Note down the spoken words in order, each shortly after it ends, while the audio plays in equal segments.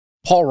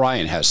Paul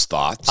Ryan has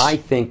thoughts. I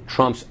think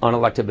Trump's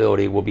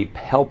unelectability will be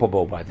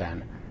palpable by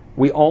then.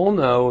 We all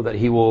know that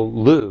he will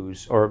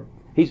lose,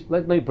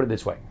 let me put it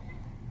this way.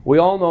 We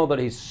all know that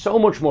he's so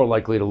much more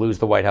likely to lose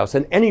the White House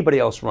than anybody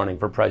else running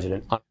for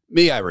president.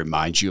 May I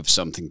remind you of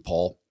something,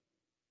 Paul?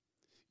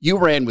 You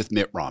ran with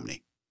Mitt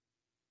Romney.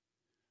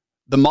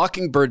 The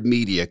Mockingbird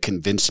media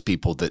convinced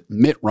people that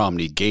Mitt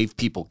Romney gave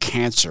people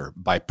cancer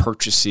by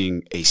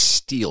purchasing a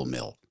steel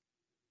mill.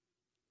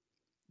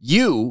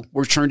 You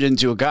were turned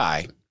into a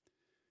guy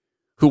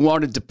who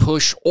wanted to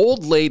push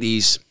old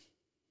ladies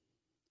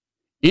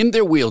in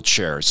their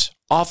wheelchairs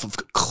off of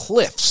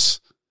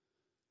cliffs.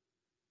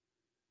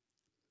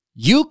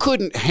 You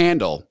couldn't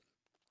handle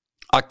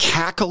a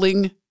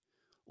cackling,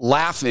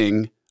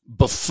 laughing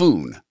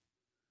buffoon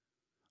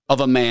of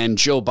a man,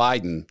 Joe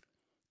Biden,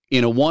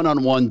 in a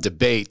one-on-one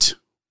debate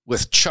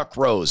with Chuck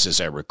Rose,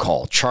 as I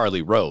recall,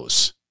 Charlie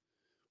Rose.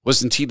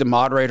 Wasn't he the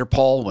moderator,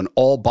 Paul, when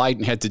all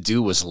Biden had to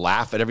do was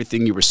laugh at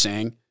everything you were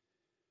saying?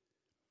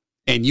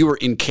 And you were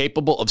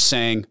incapable of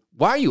saying,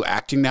 why are you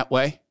acting that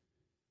way?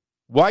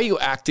 Why are you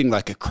acting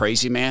like a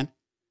crazy man?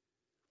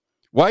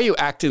 Why are you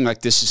acting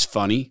like this is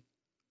funny?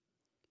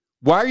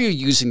 Why are you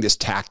using this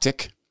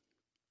tactic?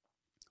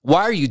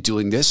 Why are you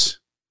doing this?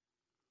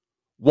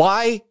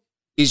 Why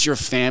is your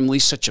family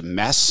such a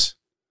mess?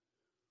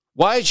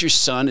 Why is your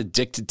son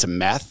addicted to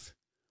meth?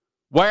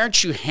 Why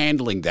aren't you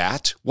handling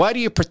that? Why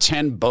do you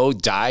pretend Bo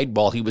died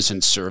while he was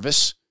in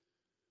service?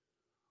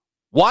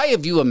 Why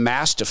have you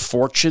amassed a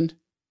fortune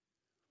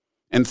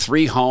and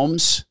 3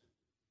 homes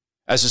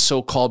as a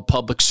so-called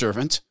public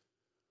servant?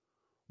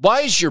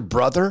 Why is your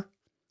brother,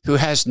 who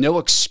has no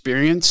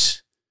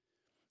experience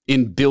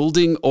in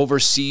building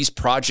overseas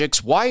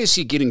projects, why is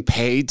he getting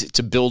paid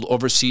to build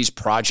overseas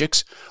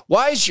projects?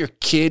 Why is your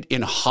kid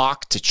in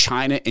hock to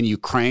China and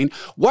Ukraine?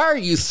 Why are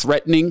you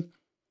threatening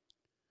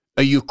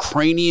a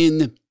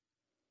Ukrainian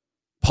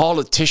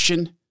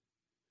politician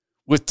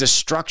with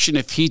destruction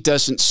if he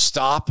doesn't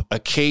stop a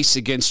case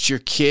against your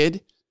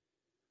kid?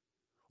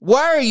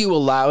 Why are you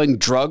allowing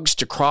drugs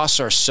to cross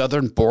our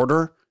southern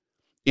border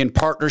in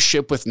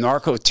partnership with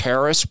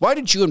narco-terrorists? Why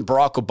did you and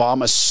Barack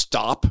Obama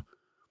stop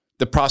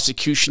the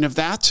prosecution of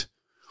that?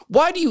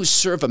 Why do you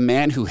serve a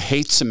man who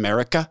hates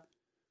America?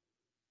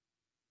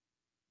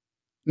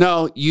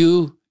 No,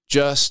 you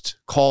just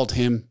called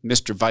him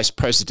Mr. Vice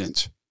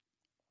President.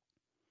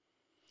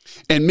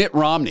 And Mitt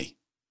Romney,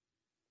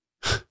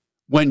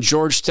 when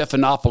George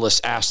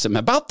Stephanopoulos asked him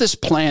about this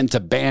plan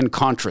to ban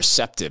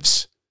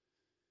contraceptives,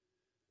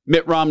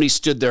 Mitt Romney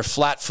stood there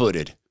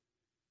flat-footed,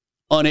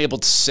 unable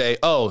to say,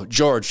 oh,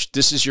 George,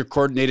 this is your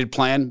coordinated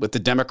plan with the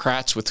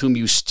Democrats with whom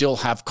you still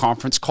have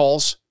conference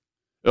calls?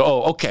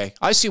 Oh, okay,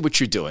 I see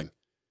what you're doing.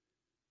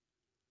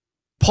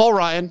 Paul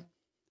Ryan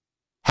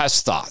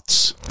has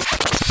thoughts.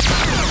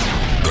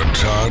 The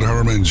Todd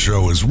Herman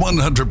Show is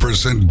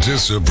 100%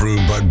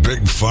 disapproved by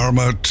big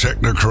pharma,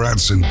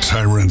 technocrats, and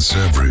tyrants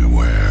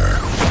everywhere.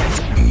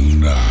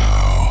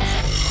 Now,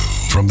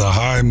 from the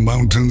high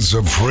mountains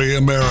of free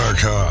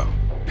America,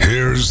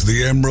 here's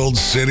the Emerald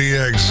City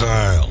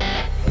exile,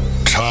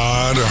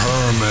 Todd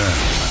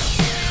Herman.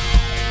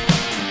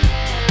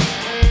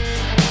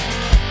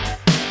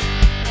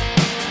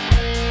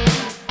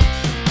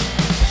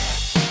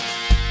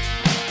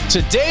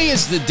 Today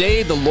is the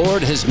day the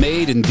Lord has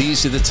made, and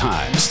these are the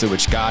times through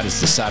which God has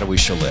decided we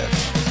shall live.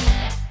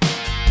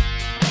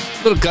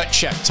 A little gut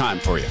check time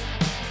for you.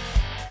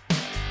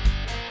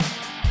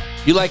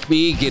 You, like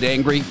me, get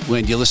angry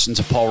when you listen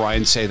to Paul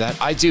Ryan say that?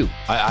 I do.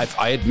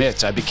 I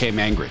admit I became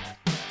angry.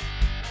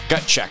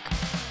 Gut check.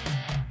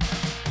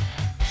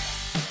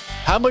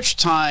 How much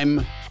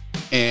time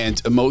and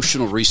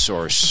emotional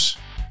resource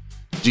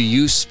do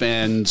you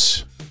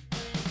spend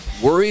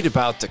worried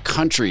about the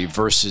country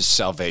versus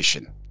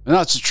salvation? No,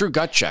 it's a true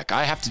gut check.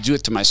 I have to do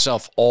it to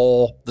myself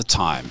all the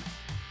time.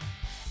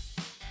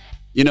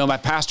 You know, my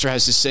pastor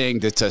has this saying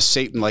that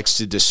Satan likes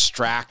to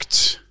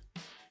distract,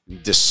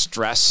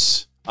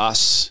 distress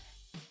us.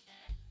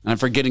 And I'm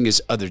forgetting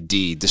his other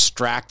D.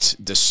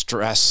 Distract,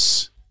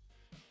 distress.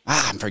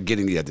 I'm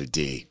forgetting the other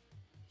D.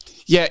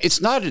 Yeah,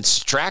 it's not a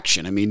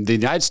distraction. I mean, the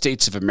United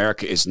States of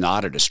America is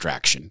not a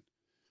distraction.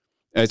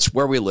 It's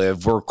where we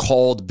live. We're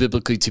called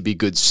biblically to be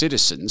good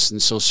citizens. And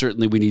so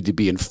certainly we need to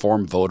be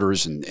informed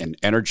voters and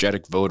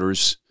energetic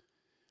voters.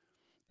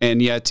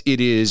 And yet it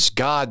is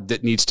God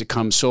that needs to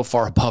come so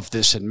far above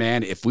this. And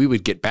man, if we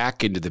would get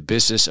back into the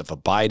business of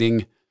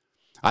abiding,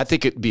 I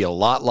think it'd be a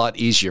lot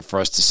easier for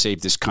us to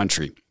save this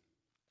country.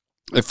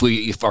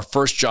 If our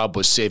first job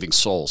was saving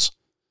souls,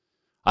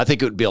 I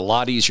think it would be a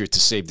lot easier to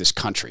save this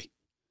country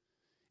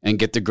and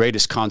get the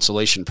greatest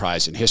consolation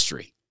prize in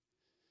history.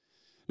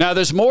 Now,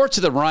 there's more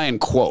to the Ryan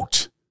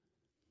quote,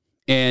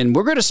 and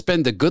we're going to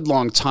spend a good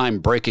long time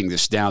breaking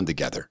this down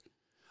together.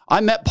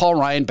 I met Paul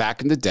Ryan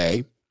back in the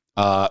day.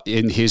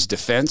 In his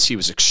defense, he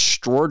was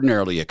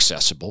extraordinarily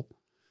accessible.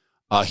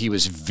 He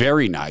was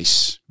very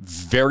nice,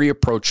 very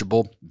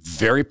approachable,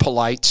 very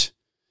polite.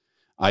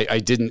 I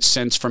didn't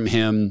sense from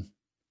him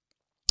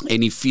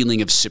any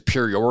feeling of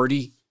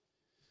superiority.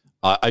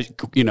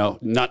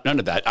 None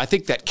of that. I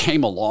think that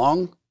came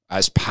along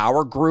as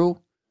power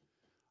grew.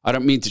 I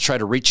don't mean to try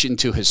to reach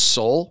into his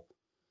soul,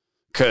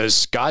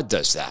 because God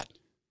does that.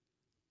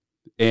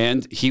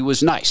 And he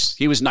was nice.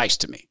 He was nice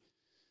to me,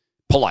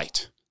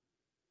 polite.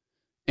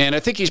 And I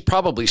think he's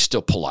probably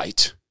still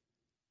polite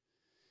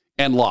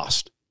and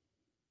lost.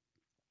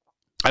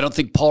 I don't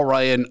think Paul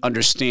Ryan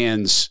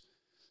understands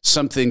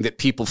something that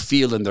people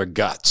feel in their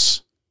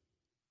guts.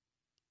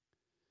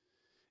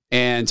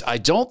 And I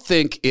don't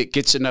think it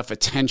gets enough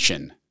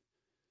attention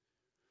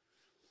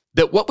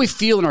that what we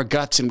feel in our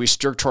guts and we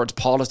stir towards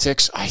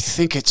politics, I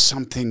think it's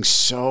something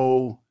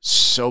so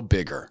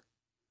bigger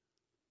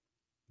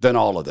than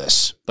all of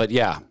this. But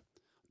yeah,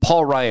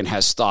 Paul Ryan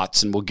has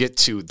thoughts, and we'll get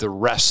to the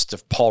rest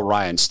of Paul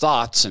Ryan's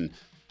thoughts and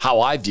how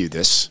I view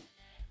this.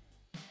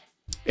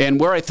 And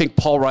where I think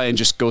Paul Ryan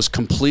just goes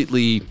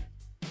completely,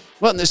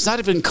 well, it's not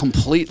even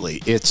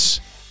completely, it's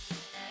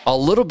a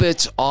little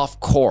bit off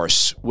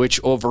course, which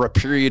over a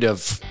period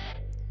of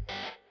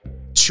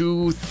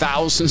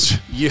 2,000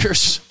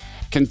 years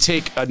can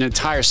take an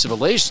entire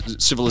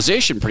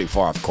civilization pretty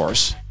far off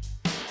course.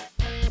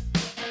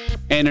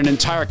 And an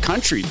entire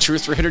country, 200 or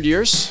 300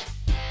 years,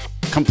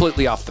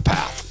 completely off the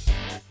path.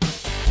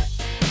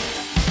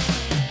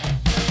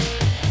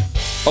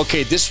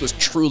 Okay, this was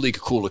truly a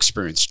cool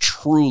experience.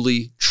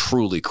 Truly,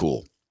 truly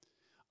cool.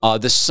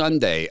 This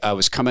Sunday, I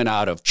was coming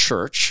out of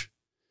church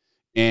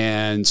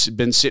and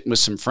been sitting with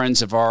some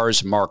friends of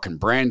ours, Mark and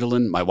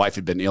Brandolyn. My wife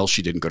had been ill.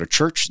 She didn't go to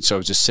church, and so I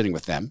was just sitting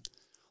with them.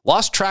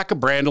 Lost track of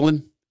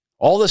Brandolyn.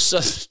 All of a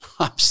sudden,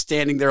 I'm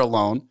standing there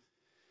alone,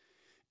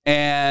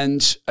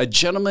 and a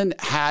gentleman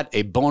had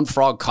a Bone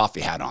Frog coffee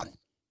hat on.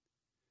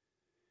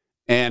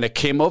 And I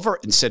came over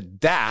and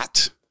said,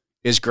 "That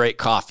is great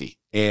coffee."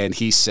 And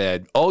he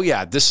said, "Oh,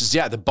 yeah, this is,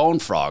 the Bone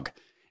Frog."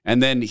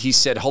 And then he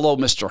said, "Hello,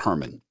 Mr.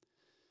 Herman."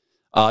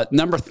 A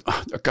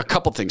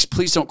couple things.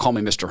 Please don't call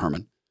me Mr.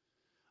 Herman.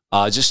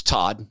 Just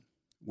Todd.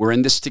 We're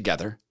in this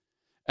together.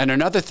 And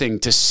another thing,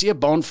 to see a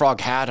Bone Frog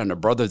hat on a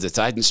brother that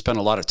I didn't spend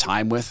a lot of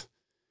time with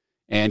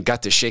and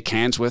got to shake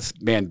hands with,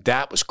 man,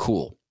 that was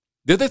cool.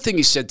 The other thing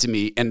he said to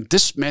me, and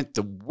this meant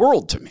the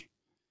world to me,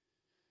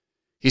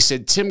 he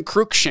said, "Tim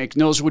Cruikshank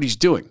knows what he's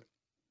doing."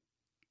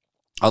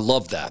 I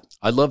love that.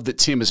 I love that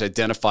Tim is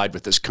identified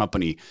with this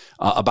company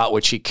about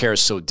which he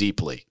cares so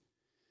deeply.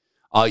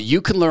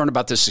 You can learn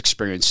about this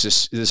experience,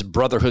 this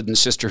brotherhood and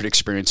sisterhood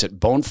experience at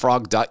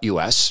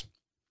bonefrog.us,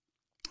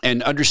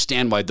 and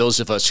understand why those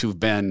of us who've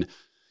been,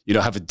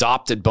 have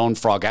adopted Bone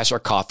Frog as our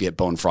coffee at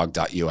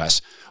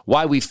bonefrog.us,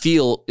 why we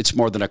feel it's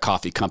more than a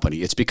coffee company.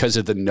 It's because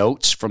of the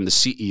notes from the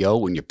CEO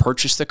when you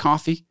purchase the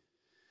coffee.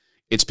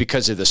 It's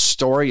because of the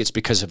story. It's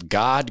because of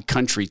God,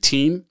 country,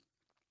 team.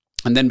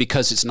 And then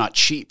because it's not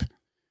cheap.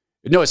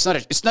 No, it's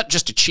not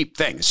just a cheap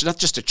thing. It's not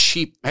just a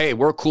cheap, hey,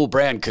 we're a cool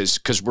brand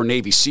because we're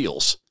Navy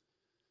SEALs.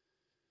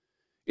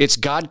 It's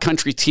God,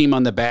 country, team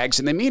on the bags,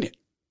 and they mean it.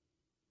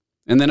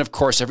 And then, of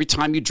course, every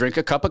time you drink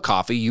a cup of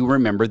coffee, you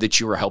remember that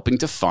you are helping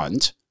to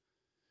fund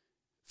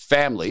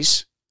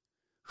families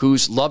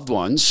whose loved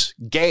ones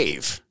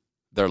gave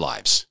their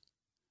lives.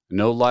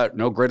 No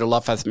greater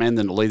love hath man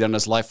than to lay down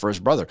his life for his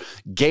brother.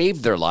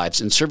 Gave their lives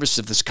in service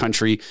of this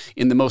country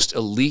in the most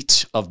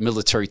elite of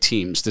military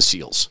teams, the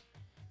SEALs.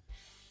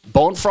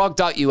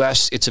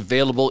 Bonefrog.us, it's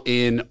available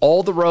in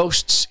all the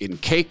roasts, in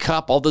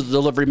K-Cup, all the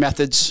delivery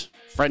methods,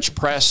 French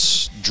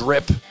press,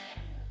 drip,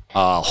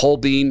 whole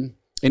bean,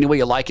 any way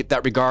you like it,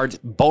 that regard.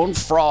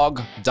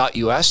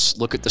 Bonefrog.us,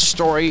 look at the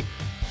story,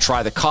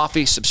 try the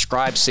coffee,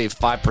 subscribe, save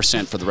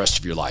 5% for the rest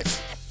of your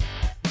life.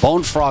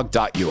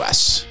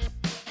 Bonefrog.us.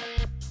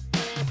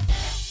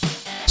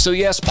 So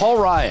yes,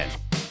 Paul Ryan.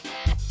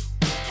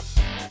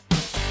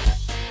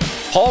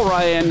 Paul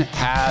Ryan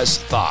has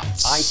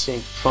thoughts. I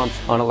think Trump's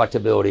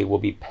unelectability will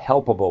be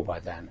palpable by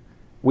then.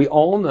 We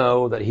all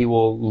know that he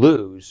will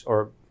lose,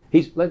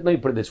 let me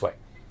put it this way.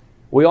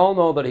 We all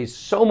know that he's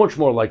so much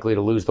more likely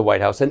to lose the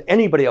White House than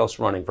anybody else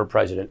running for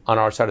president on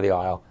our side of the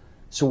aisle.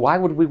 So why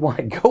would we want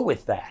to go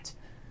with that?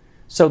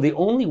 So the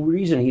only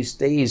reason he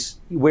stays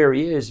where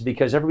he is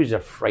because everybody's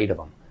afraid of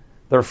him.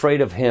 They're afraid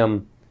of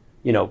him,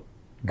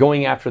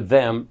 going after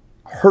them,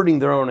 hurting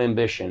their own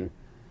ambition.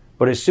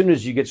 But as soon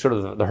as you get sort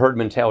of the herd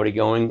mentality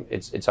going,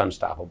 it's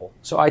unstoppable.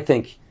 So I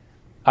think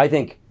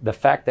the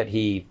fact that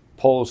he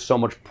polls so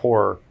much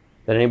poorer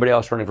than anybody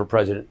else running for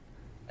president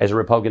as a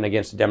Republican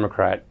against a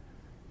Democrat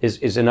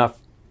is enough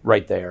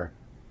right there.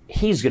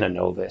 He's going to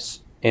know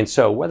this. And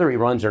so whether he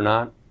runs or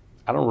not,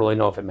 I don't really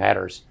know if it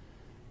matters.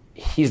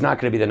 He's not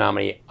going to be the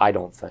nominee, I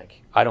don't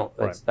think.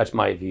 That's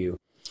my view.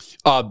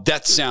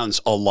 That sounds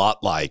a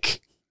lot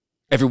like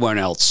everyone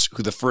else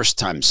who the first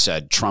time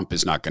said Trump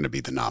is not going to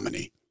be the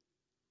nominee.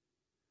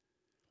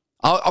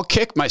 I'll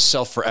kick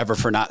myself forever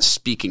for not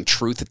speaking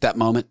truth at that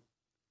moment.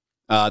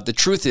 The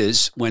truth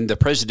is, when the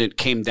president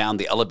came down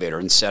the elevator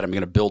and said, "I'm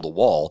going to build a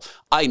wall,"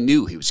 I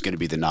knew he was going to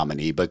be the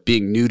nominee, but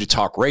being new to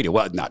talk radio,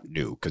 well, not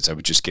new, because I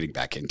was just getting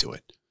back into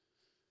it.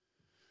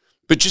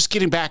 But just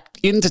getting back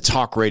into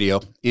talk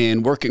radio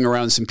and working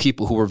around some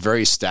people who were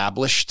very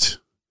established,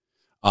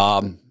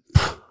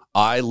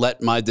 I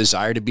let my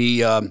desire to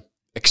be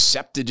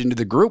accepted into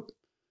the group.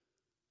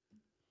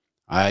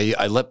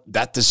 I let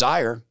that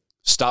desire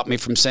stop me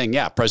from saying,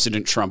 yeah,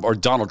 President Trump or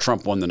Donald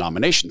Trump won the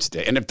nomination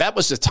today. And if that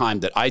was the time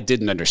that I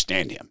didn't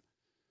understand him,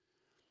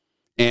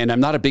 and I'm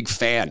not a big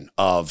fan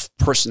of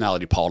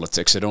personality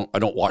politics. I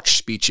don't watch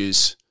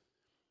speeches.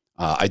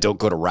 I don't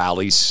go to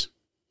rallies.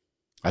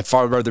 I'd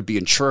far rather be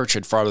in church.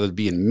 I'd far rather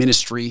be in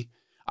ministry.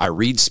 I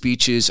read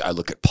speeches. I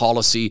look at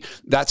policy.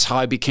 That's how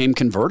I became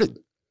converted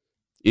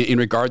in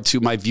regard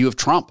to my view of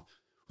Trump.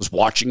 Was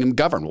watching him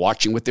govern,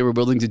 watching what they were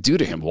willing to do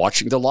to him,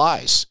 watching the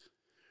lies,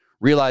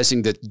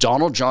 realizing that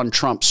Donald John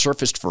Trump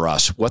surfaced for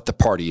us what the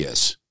party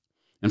is.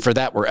 And for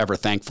that, we're ever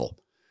thankful.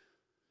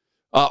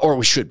 Or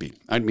we should be.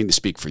 I didn't mean to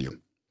speak for you.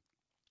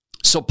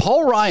 So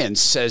Paul Ryan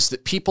says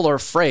that people are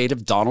afraid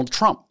of Donald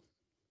Trump,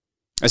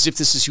 as if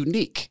this is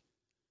unique,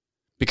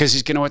 because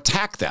he's going to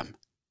attack them.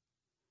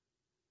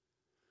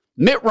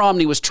 Mitt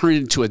Romney was turned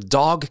into a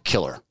dog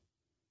killer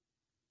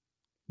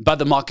by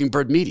the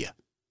Mockingbird media.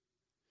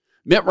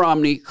 Mitt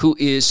Romney, who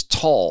is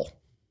tall,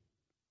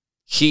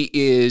 he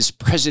is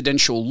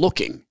presidential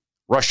looking.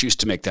 Rush used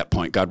to make that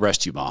point. God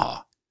rest you,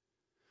 Maha.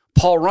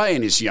 Paul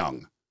Ryan is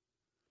young.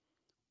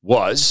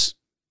 Was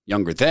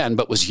younger then,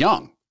 but was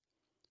young.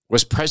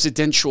 Was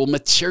presidential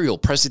material,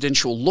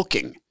 presidential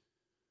looking.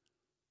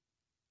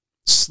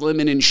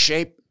 Slim and in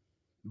shape.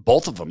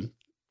 Both of them,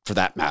 for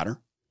that matter.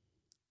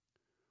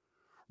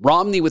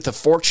 Romney with the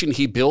fortune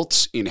he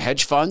built in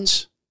hedge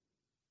funds,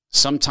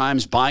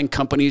 sometimes buying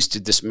companies to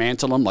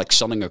dismantle them, like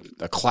selling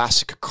a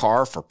classic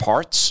car for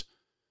parts.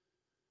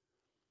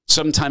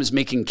 Sometimes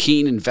making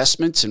keen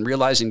investments and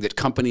realizing that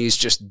companies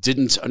just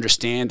didn't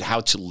understand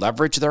how to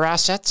leverage their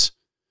assets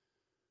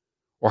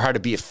or how to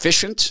be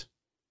efficient.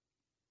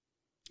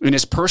 In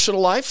his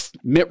personal life,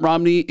 Mitt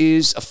Romney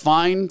is a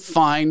fine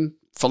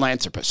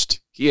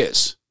philanthropist. He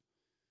is.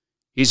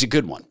 He's a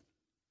good one.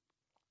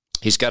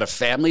 He's got a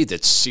family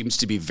that seems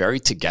to be very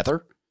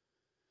together.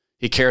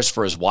 He cares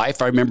for his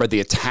wife. I remember the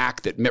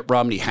attack that Mitt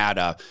Romney had.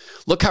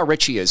 Look how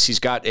rich he is. He's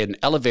got an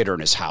elevator in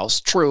his house.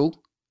 True.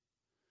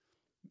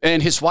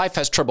 And his wife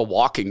has trouble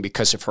walking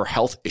because of her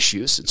health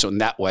issues. And so in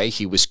that way,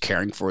 he was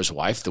caring for his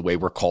wife the way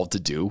we're called to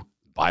do.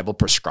 The Bible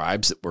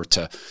prescribes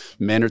that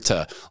men are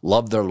to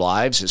love their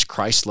lives as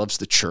Christ loves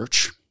the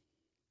church.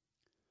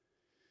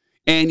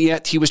 And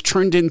yet he was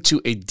turned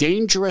into a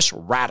dangerous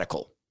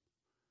radical.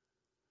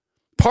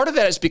 Part of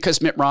that is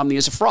because Mitt Romney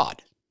is a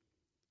fraud.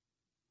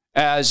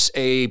 As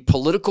a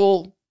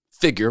political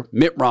figure,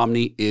 Mitt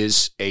Romney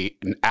is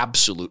an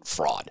absolute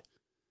fraud.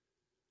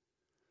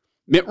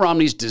 Mitt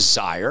Romney's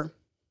desire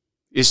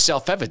is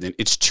self-evident.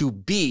 It's to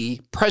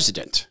be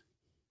president.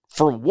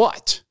 For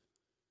what?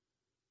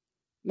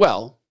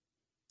 Well,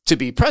 to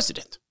be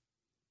president.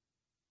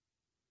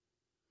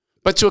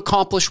 But to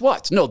accomplish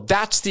what? No,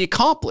 that's the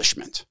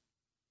accomplishment.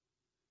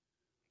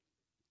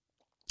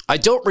 I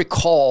don't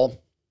recall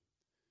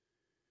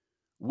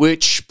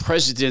which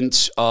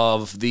president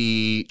of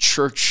the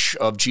Church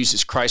of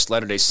Jesus Christ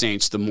Latter-day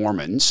Saints, the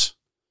Mormons,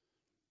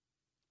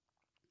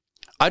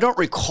 I don't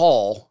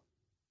recall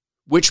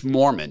which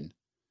Mormon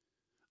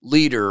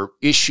leader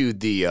issued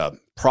the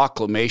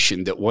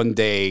proclamation that one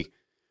day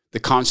the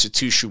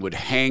Constitution would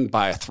hang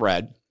by a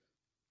thread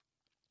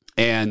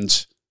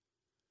and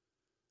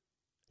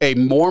a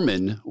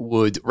Mormon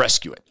would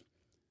rescue it.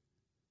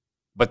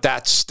 But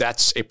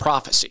that's a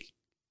prophecy.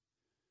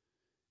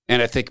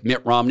 And I think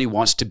Mitt Romney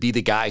wants to be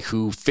the guy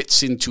who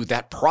fits into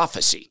that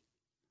prophecy.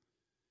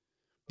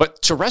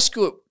 But to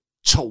rescue it,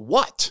 to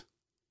what?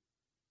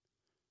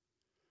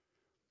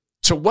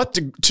 To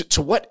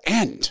what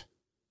end?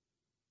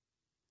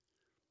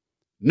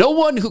 No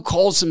one who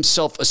calls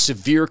himself a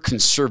severe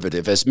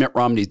conservative, as Mitt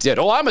Romney did,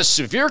 oh, I'm a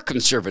severe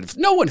conservative.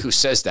 No one who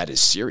says that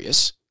is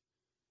serious.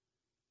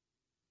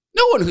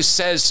 No one who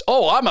says,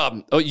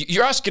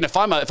 you're asking if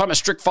I'm a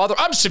strict father.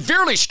 I'm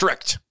severely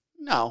strict.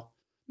 No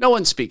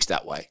one speaks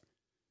that way.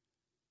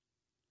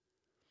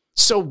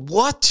 So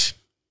what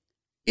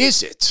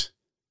is it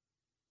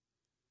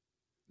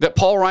that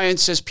Paul Ryan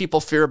says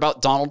people fear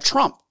about Donald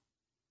Trump?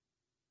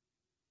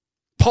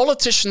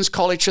 Politicians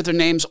call each other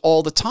names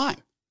all the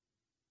time.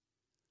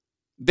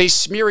 They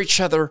smear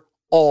each other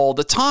all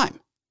the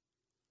time.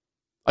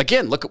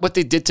 Again, look at what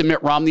they did to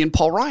Mitt Romney and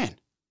Paul Ryan.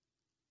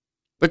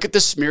 Look at the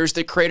smears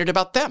they created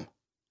about them.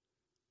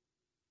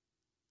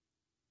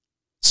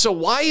 So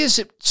why is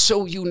it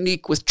so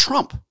unique with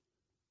Trump?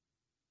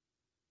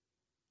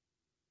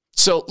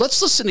 So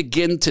let's listen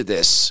again to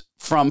this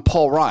from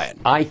Paul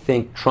Ryan. I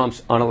think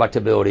Trump's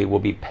unelectability will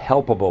be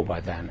palpable by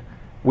then.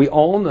 We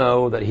all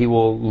know that he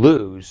will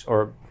lose,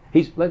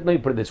 let me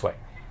put it this way.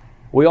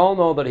 We all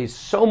know that he's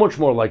so much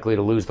more likely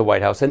to lose the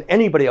White House than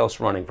anybody else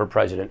running for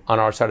president on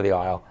our side of the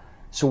aisle.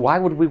 So why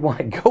would we want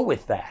to go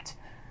with that?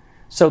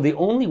 So the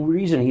only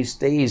reason he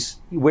stays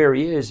where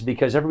he is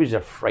because everybody's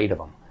afraid of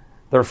him.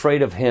 They're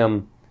afraid of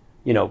him,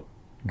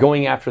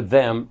 going after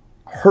them,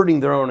 hurting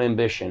their own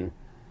ambition.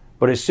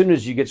 But as soon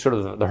as you get sort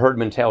of the herd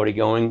mentality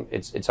going,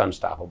 it's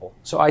unstoppable.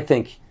 So I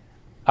think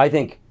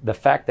the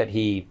fact that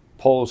he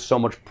polls so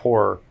much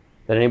poorer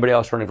than anybody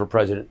else running for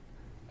president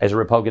as a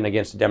Republican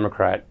against a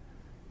Democrat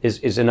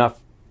is enough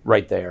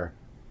right there.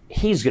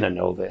 He's going to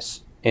know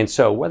this. And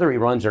so whether he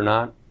runs or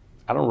not,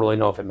 I don't really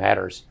know if it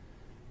matters.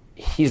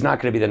 He's not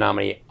going to be the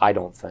nominee, I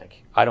don't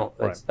think.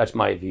 That's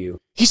my view.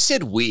 He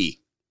said we.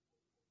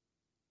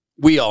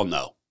 We all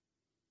know.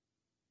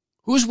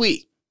 Who's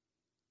we?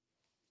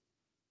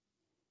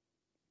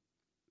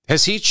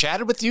 Has he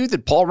chatted with you?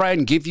 Did Paul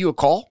Ryan give you a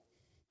call?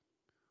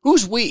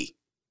 Who's we?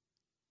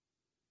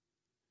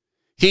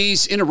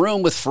 He's in a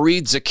room with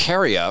Fareed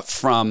Zakaria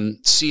from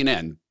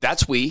CNN.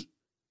 That's we.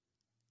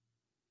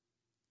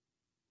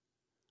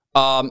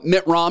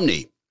 Mitt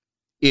Romney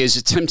is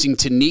attempting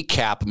to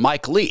kneecap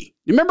Mike Lee.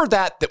 Remember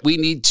that we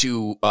need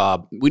to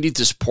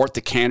support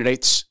the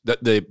candidates,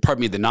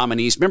 the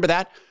nominees. Remember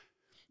that?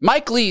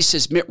 Mike Lee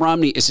says Mitt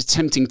Romney is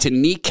attempting to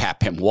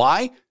kneecap him.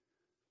 Why?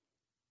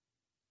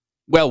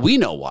 Well, we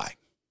know why.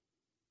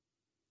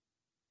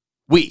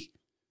 We.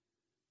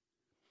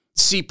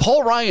 See,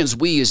 Paul Ryan's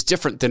we is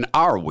different than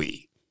our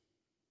we.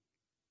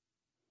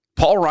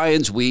 Paul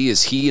Ryan's we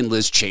is he and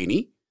Liz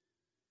Cheney.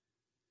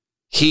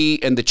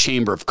 He and the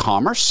Chamber of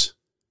Commerce.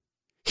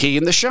 He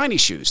and the shiny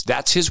shoes.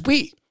 That's his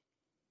we.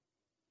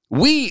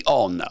 We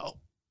all know.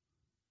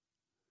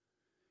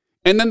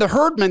 And then the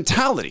herd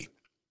mentality.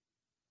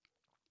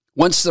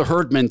 Once the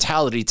herd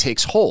mentality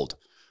takes hold,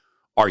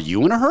 are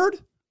you in a herd?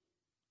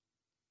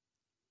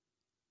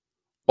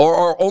 Or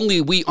are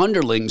only we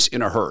underlings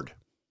in a herd?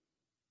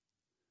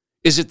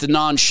 Is it the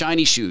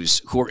non-shiny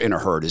shoes who are in a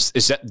herd? Is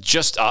that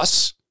just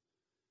us?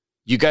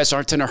 You guys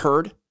aren't in a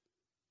herd?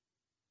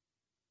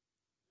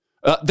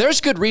 There's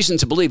good reason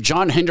to believe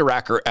John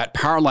Hinderaker at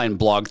Powerline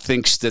Blog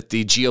thinks that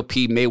the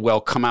GOP may well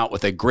come out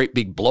with a great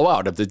big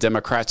blowout of the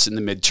Democrats in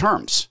the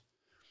midterms.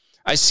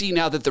 I see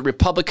now that the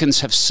Republicans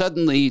have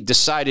suddenly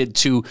decided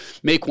to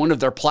make one of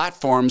their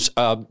platforms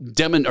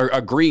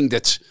agreeing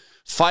that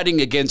fighting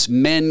against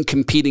men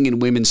competing in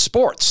women's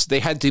sports. They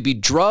had to be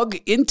drug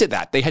into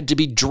that. They had to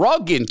be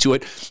drug into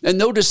it. And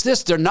notice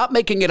this, they're not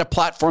making it a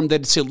platform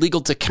that it's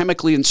illegal to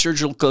chemically and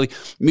surgically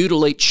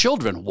mutilate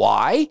children.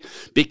 Why?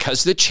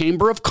 Because the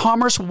Chamber of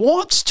Commerce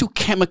wants to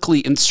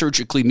chemically and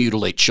surgically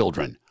mutilate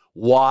children.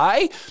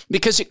 Why?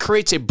 Because it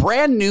creates a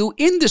brand new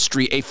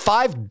industry, a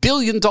 $5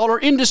 billion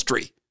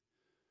industry.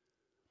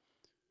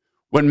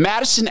 When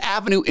Madison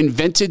Avenue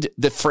invented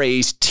the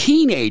phrase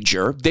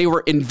teenager, they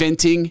were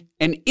inventing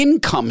an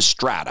income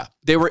strata.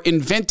 They were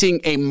inventing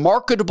a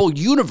marketable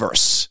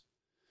universe.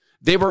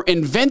 They were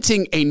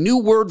inventing a new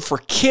word for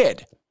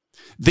kid.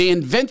 They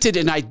invented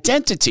an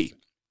identity.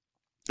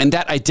 And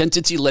that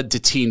identity led to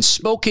teen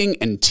smoking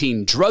and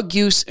teen drug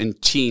use and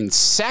teen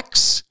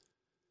sex.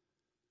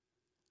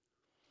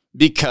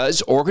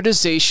 Because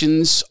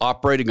organizations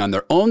operating on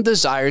their own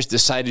desires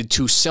decided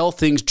to sell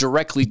things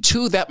directly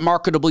to that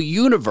marketable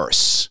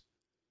universe.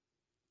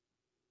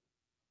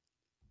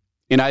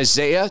 In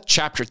Isaiah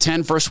chapter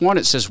 10, verse 1,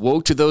 it says,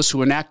 "Woe to those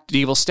who enact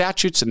evil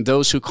statutes and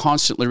those who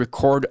constantly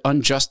record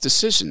unjust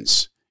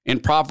decisions." In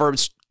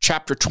Proverbs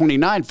chapter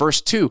 29,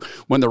 verse 2,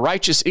 "When the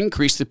righteous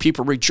increase, the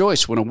people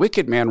rejoice. When a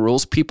wicked man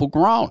rules, people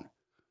groan."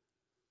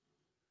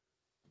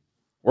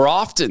 We're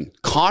often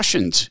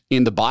cautioned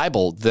in the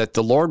Bible that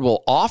the Lord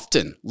will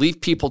often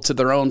leave people to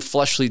their own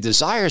fleshly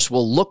desires.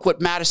 Well, look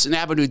what Madison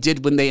Avenue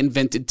did when they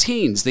invented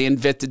teens. They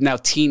invented now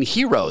teen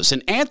heroes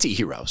and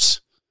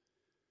anti-heroes.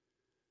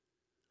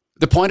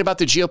 The point about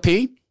the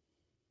GOP?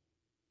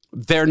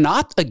 They're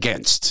not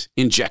against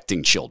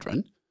injecting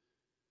children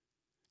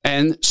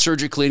and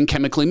surgically and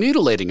chemically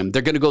mutilating them.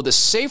 They're going to go the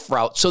safe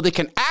route so they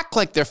can act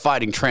like they're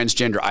fighting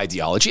transgender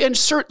ideology. And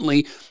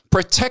certainly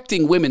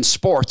protecting women's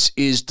sports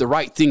is the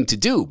right thing to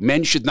do.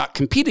 Men should not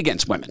compete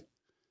against women.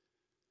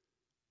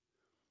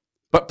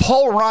 But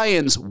Paul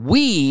Ryan's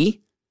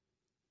we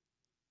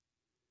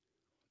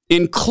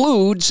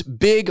includes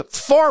big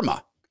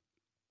pharma.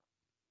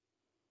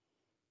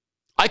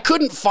 I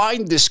couldn't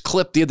find this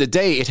clip the other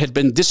day. It had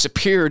been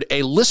disappeared.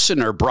 A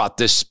listener brought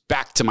this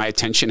back to my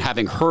attention,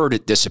 having heard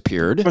it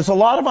disappeared. There's a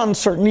lot of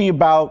uncertainty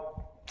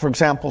about, for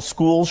example,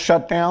 school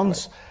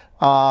shutdowns.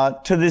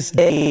 To this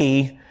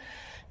day,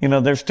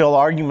 there's still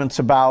arguments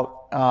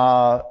about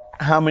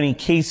how many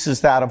cases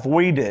that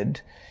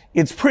avoided.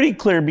 It's pretty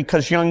clear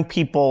because young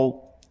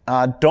people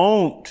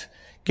don't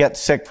get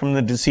sick from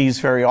the disease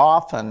very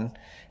often,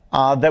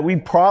 that we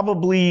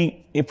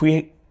probably, if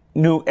we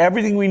knew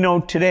everything we know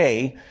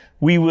today,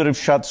 we would have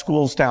shut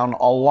schools down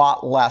a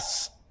lot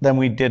less than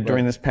we did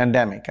during this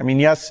pandemic. I mean,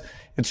 yes,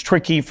 it's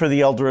tricky for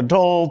the elder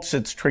adults.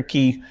 It's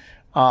tricky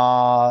in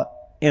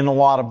a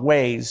lot of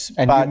ways.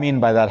 And you mean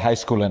by that high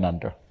school and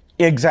under?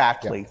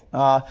 Exactly.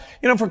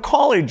 Yeah. For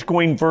college,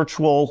 going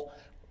virtual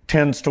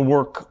tends to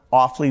work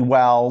awfully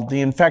well. The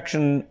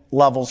infection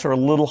levels are a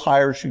little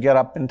higher as you get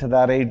up into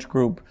that age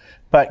group.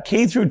 But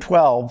K through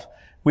 12,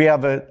 we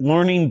have a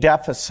learning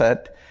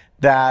deficit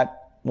that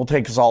will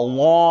take us a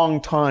long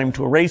time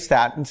to erase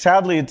that. And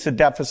sadly, it's a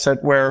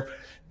deficit where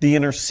the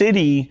inner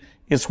city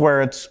is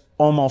where it's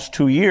almost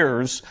 2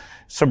 years.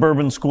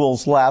 Suburban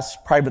schools less,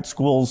 private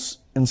schools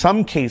in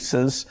some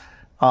cases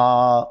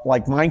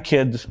like my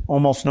kids,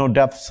 almost no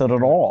deficit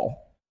at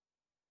all.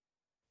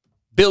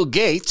 Bill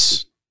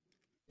Gates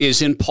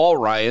is in Paul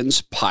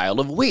Ryan's pile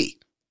of we.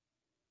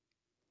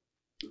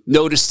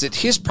 Notice that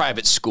his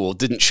private school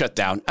didn't shut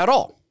down at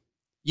all.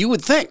 You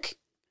would think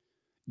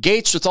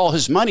Gates, with all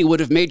his money, would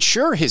have made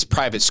sure his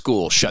private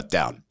school shut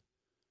down.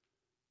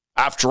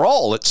 After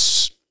all,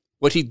 it's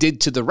what he did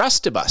to the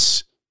rest of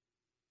us.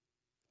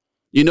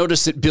 You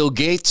notice that Bill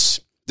Gates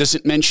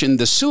doesn't mention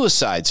the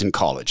suicides in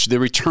college, the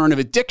return of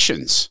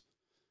addictions.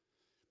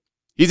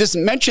 He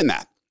doesn't mention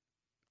that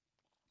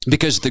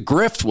because the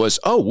grift was,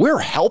 oh, we're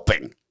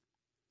helping.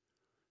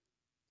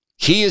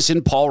 He is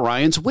in Paul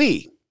Ryan's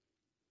we.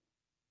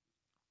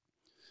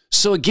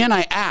 So again,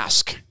 I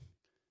ask,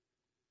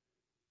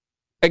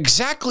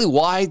 exactly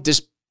why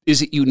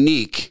is it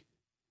unique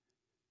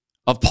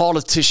of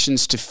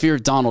politicians to fear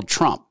Donald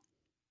Trump?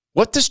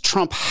 What does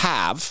Trump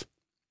have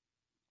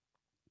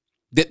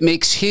that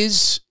makes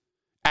his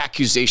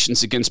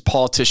accusations against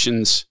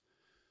politicians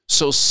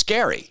so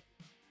scary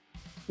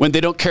when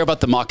they don't care about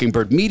the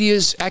Mockingbird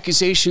media's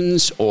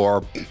accusations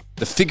or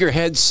the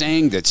figurehead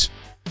saying that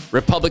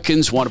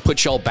Republicans want to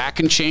put y'all back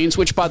in chains,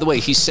 which, by the way,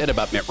 he said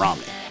about Mitt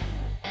Romney.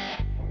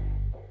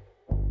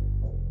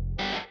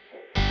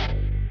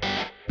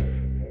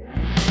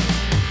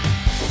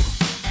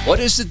 What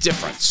is the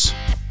difference?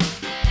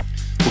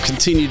 We'll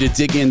continue to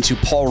dig into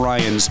Paul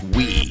Ryan's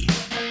we.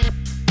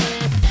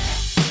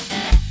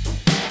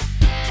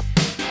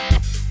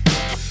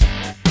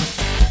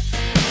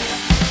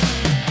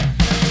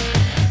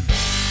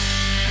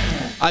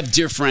 I have a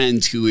dear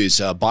friend who is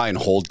a buy and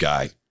hold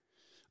guy.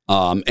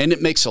 And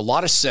it makes a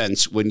lot of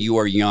sense when you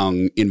are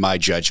young, in my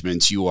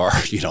judgment. You are,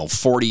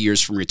 40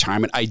 years from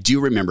retirement. I do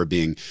remember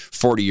being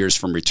 40 years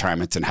from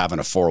retirement and having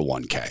a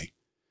 401k.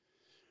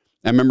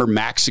 I remember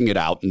maxing it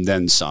out and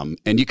then some,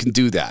 and you can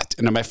do that.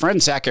 And my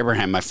friend Zach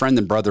Abraham, my friend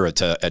and brother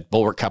at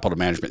Bulwark Capital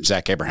Management,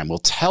 Zach Abraham, will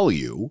tell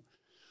you,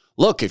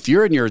 look, if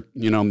you're in your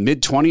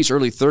mid-20s,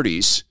 early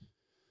 30s,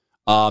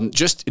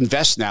 just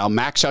invest now,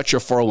 max out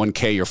your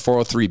 401k, your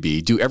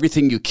 403b, do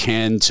everything you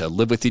can to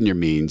live within your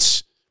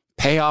means,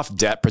 pay off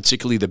debt,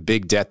 particularly the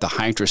big debt, the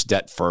high-interest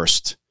debt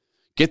first.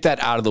 Get that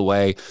out of the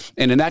way.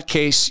 And in that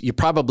case, you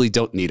probably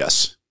don't need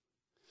us.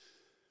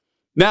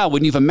 Now,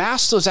 when you've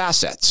amassed those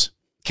assets,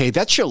 okay,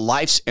 that's your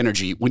life's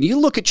energy. When you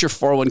look at your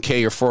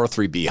 401k, your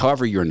 403b,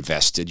 however you're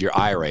invested, your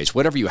IRAs,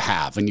 whatever you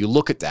have, and you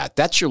look at that,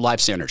 that's your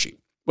life's energy.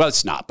 Well,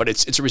 it's not, but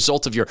it's a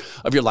result of your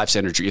life's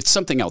energy. It's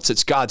something else.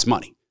 It's God's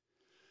money.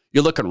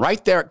 You're looking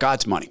right there at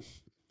God's money.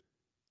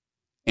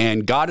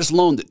 And God has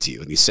loaned it to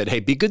you. And he said, hey,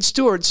 be good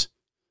stewards.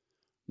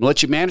 I'm going to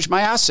let you manage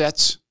my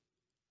assets.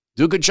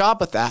 Do a good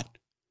job with that.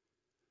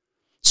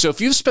 So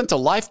if you've spent a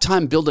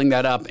lifetime building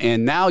that up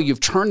and now you've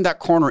turned that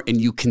corner and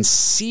you can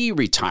see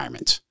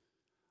retirement,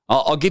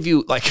 I'll give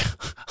you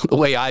the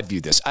way I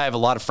view this. I have a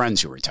lot of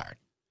friends who are retired.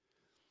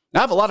 Now,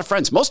 I have a lot of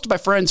friends. Most of my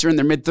friends are in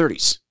their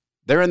mid-30s.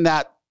 They're in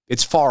that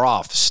it's far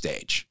off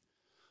stage.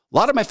 A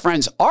lot of my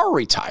friends are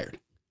retired.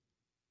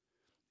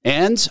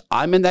 And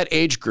I'm in that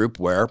age group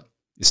where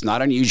it's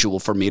not unusual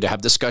for me to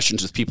have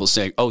discussions with people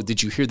saying, oh,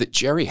 did you hear that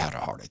Jerry had a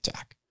heart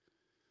attack?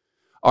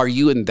 Are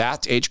you in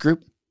that age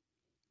group?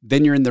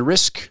 Then you're in the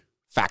risk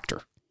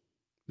factor.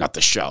 Not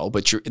the show,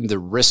 but you're in the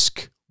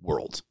risk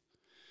world.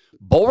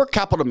 Bulwark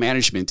Capital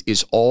Management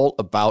is all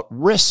about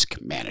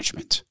risk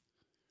management.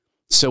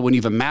 So when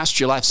you've amassed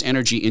your life's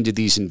energy into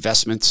these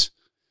investments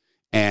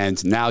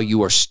and now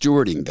you are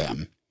stewarding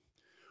them,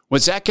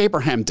 what Zach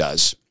Abraham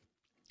does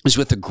is,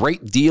 with a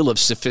great deal of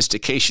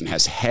sophistication,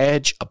 has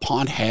hedge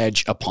upon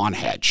hedge upon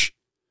hedge.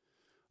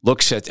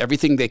 Looks at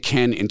everything they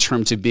can in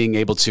terms of being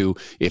able to,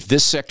 if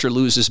this sector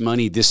loses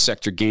money, this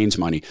sector gains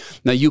money.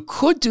 Now, you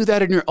could do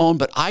that on your own,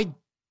 but I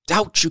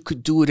doubt you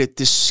could do it at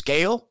this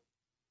scale.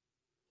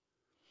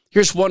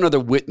 Here's one other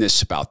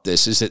witness about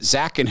this, is that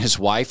Zach and his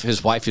wife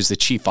is the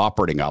chief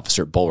operating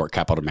officer at Bulwark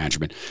Capital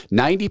Management.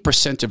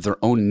 90% of their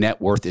own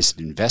net worth is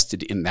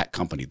invested in that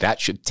company.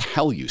 That should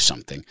tell you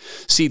something.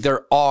 See,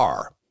 there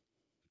are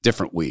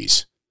different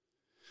we's.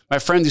 My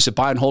friend who's a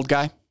buy and hold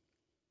guy,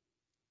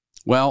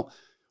 well,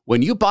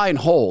 when you buy and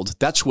hold,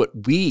 that's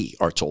what we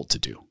are told to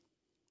do.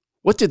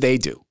 What do they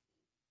do?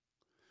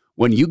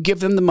 When you give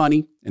them the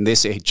money and they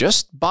say,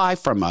 just buy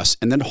from us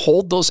and then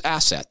hold those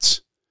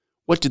assets,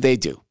 what do?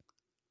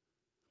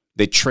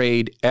 They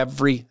trade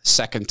every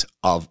second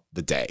of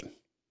the day.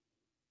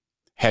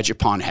 Hedge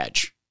upon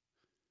hedge.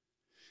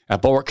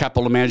 At Bulwark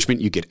Capital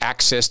Management, you get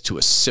access to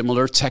a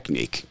similar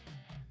technique.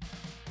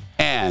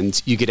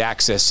 And you get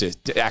access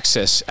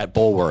at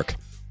Bulwark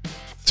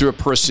through a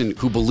person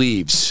who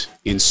believes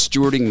in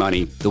stewarding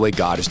money the way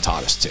God has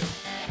taught us to.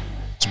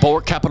 It's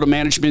Bulwark Capital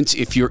Management.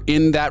 If you're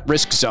in that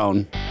risk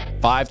zone,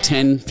 5,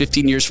 10,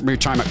 15 years from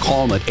retirement,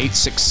 call them at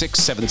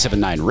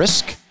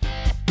 866-779-RISK.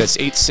 That's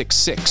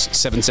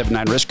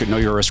 866-779-RISK or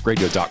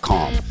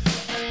knowyourriskradio.com.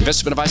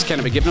 Investment advice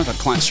can be given with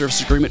a client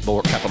service agreement.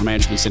 Bulwark Capital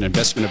Management is an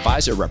investment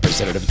advisor,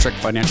 representative of Trick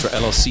Financial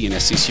LLC,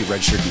 and SEC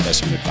registered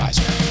investment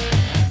advisor.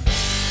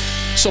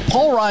 So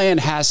Paul Ryan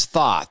has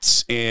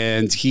thoughts,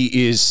 and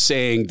he is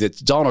saying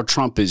that Donald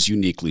Trump is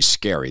uniquely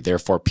scary.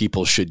 Therefore,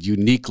 people should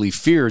uniquely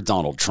fear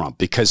Donald Trump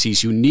because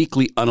he's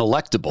uniquely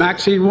unelectable.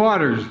 Maxine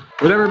Waters.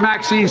 Whatever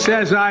Maxine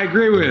says, I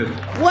agree with.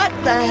 What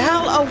the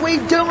hell are we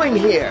doing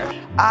here?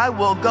 I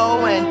will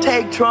go and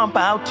take Trump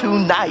out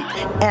tonight.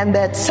 And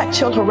that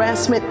sexual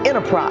harassment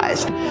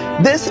enterprise.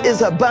 This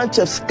is a bunch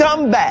of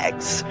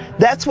scumbags.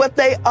 That's what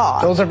they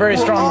are. Those are very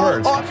strong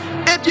words.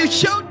 If you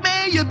shoot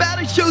me, you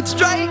better shoot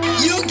straight.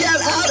 You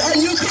get out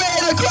and you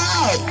create a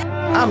crowd.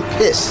 I'm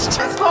pissed.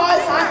 As far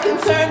as I'm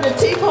concerned, the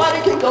Tea Party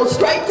can go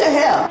straight to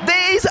hell.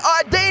 These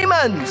are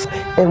demons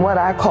in what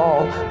I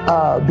call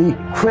the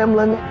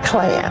Kremlin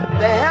clan.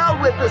 The hell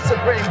with the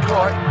Supreme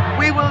Court.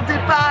 We will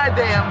defy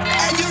them.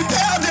 And you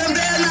tell them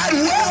they're not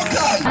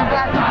welcome. You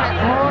got to get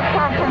more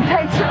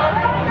confrontation.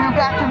 You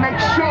got to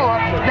make sure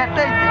that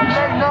they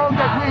know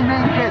that we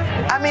mean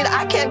business. I mean,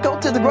 I can't go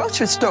to the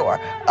grocery store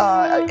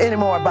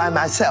anymore by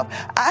myself.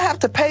 I have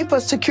to pay for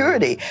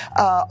security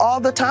all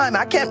the time.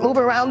 I can't move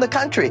around the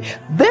country.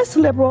 This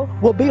liberal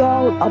will be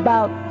all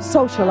about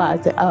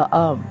socializing,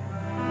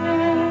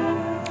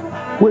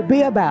 would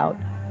be about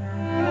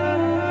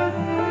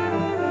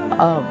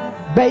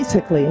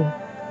basically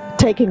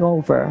taking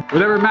over.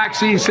 Whatever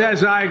Maxine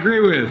says, I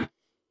agree with.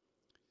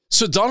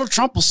 So Donald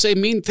Trump will say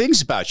mean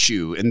things about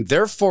you, and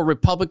therefore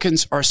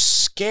Republicans are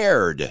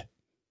scared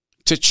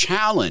to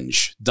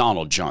challenge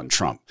Donald John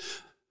Trump.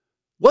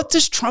 What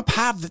does Trump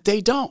have that they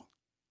don't?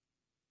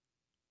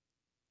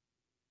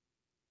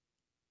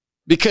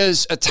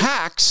 Because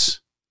attacks,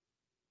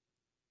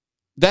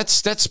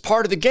 that's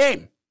part of the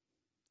game.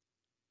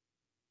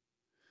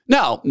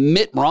 Now,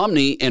 Mitt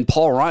Romney and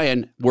Paul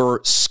Ryan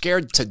were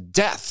scared to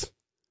death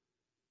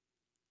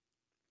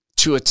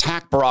to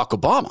attack Barack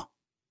Obama.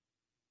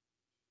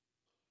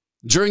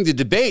 During the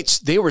debates,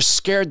 they were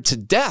scared to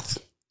death.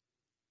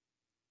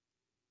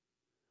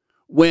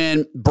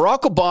 When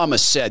Barack Obama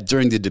said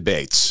during the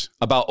debates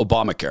about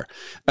Obamacare,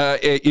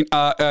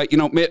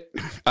 Mitt,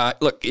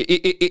 look,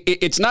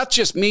 it's not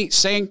just me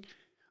saying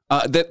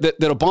that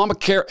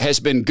Obamacare has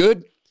been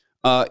good.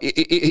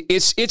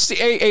 It's the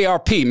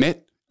AARP,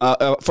 Mitt,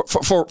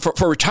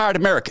 for retired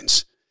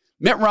Americans.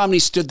 Mitt Romney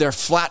stood there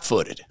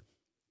flat-footed,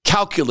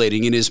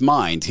 calculating in his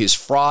mind, his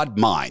fraud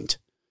mind.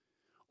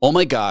 Oh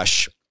my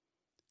gosh,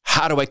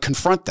 how do I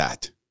confront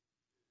that?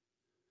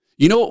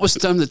 You know what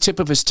was on the tip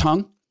of his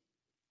tongue?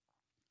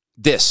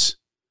 This.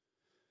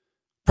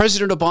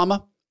 President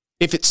Obama,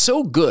 if it's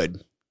so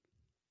good,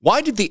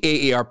 why did the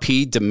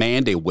AARP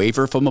demand a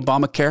waiver from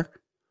Obamacare?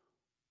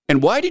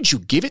 And why did you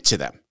give it to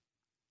them?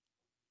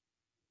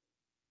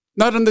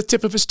 Not on the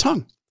tip of his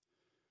tongue.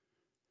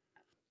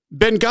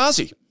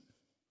 Benghazi.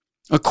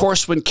 Of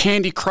course, when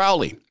Candy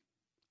Crowley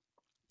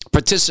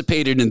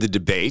participated in the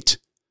debate,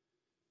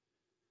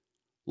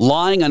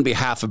 lying on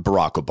behalf of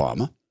Barack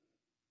Obama,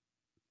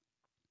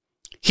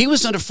 he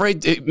was not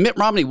afraid. Mitt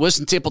Romney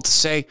wasn't able to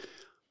say,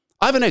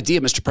 I have an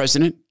idea, Mr.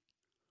 President.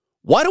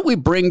 Why don't we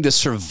bring the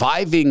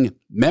surviving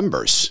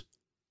members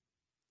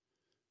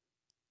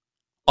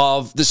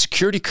of the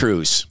security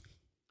crews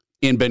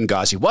in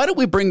Benghazi? Why don't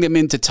we bring them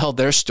in to tell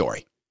their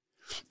story?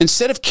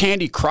 Instead of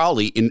Candy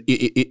Crowley in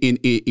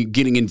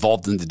getting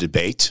involved in the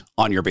debate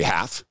on your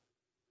behalf,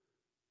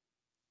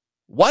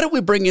 why don't we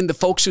bring in the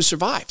folks who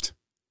survived?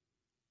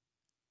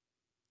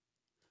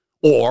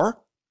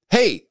 Or,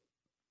 hey,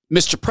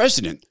 Mr.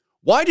 President,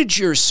 why did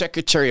your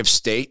Secretary of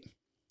State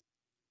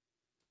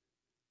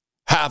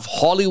have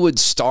Hollywood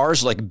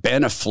stars like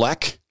Ben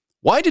Affleck?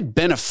 Why did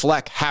Ben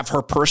Affleck have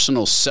her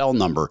personal cell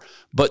number,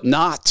 but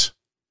not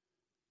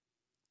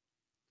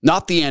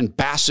the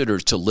ambassador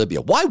to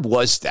Libya? Why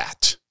was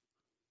that?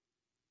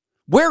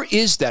 Where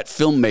is that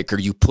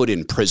filmmaker you put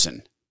in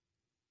prison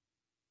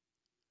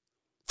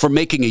for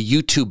making a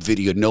YouTube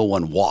video no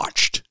one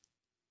watched?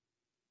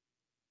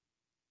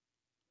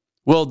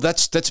 Well,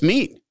 that's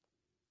mean.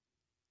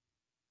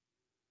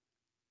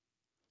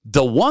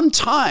 The one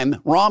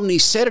time Romney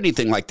said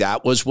anything like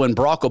that was when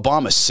Barack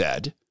Obama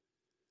said,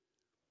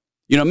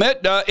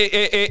 Mitt,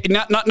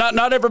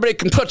 not everybody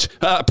can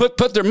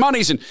put their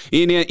monies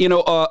in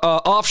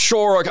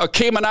offshore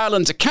Cayman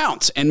Islands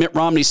accounts. And Mitt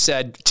Romney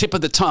said, tip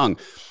of the tongue,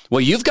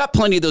 well, you've got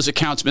plenty of those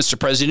accounts, Mr.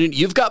 President.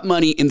 You've got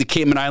money in the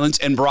Cayman Islands.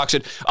 And Barack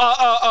said,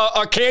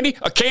 a candy,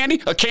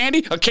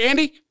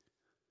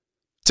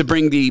 to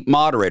bring the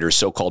moderators,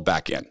 so-called,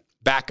 back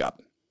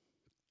up.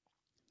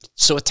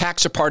 So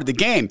attacks are part of the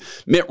game.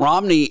 Mitt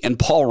Romney and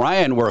Paul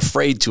Ryan were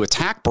afraid to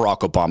attack Barack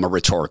Obama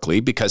rhetorically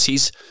because he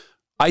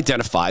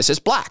identifies as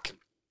black.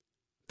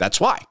 That's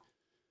why.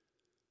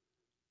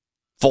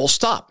 Full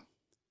stop.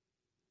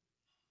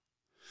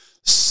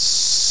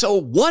 So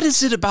what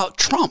is it about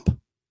Trump?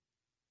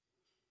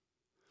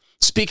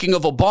 Speaking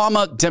of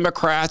Obama,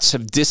 Democrats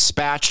have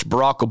dispatched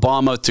Barack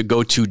Obama to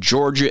go to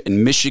Georgia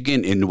and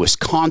Michigan and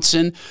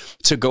Wisconsin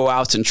to go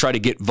out and try to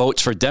get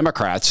votes for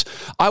Democrats.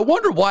 I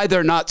wonder why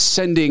they're not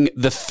sending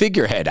the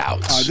figurehead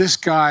out. This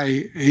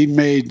guy, he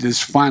made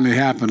this finally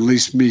happen, at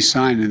least me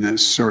signing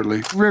this,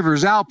 certainly.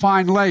 Rivers,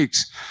 Alpine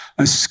Lakes,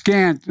 a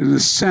scant and a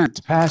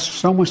cent. Passed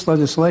so much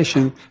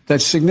legislation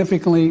that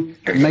significantly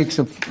makes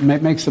a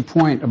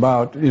point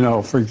about,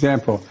 for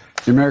example,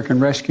 the American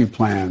Rescue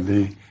Plan,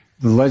 the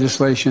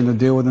legislation to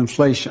deal with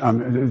inflation,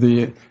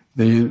 the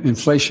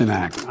Inflation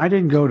Act. I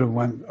didn't go to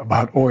one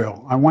about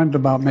oil. I went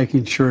about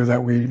making sure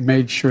that we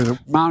made sure that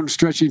mountain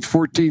stretching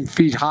 14,000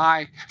 feet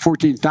high. It's going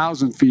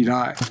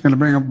to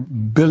bring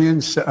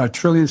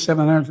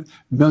 $1.7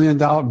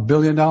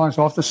 billion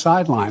off the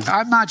sidelines.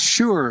 I'm not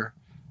sure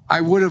I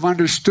would have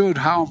understood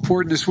how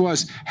important this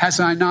was had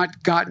I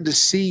not gotten to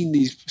see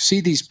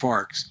these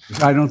parks.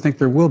 I don't think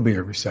there will be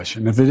a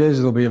recession. If it is,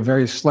 it'll be a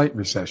very slight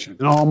recession.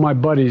 And all my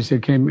buddies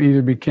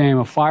either became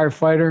a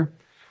firefighter,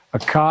 a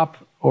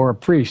cop, or a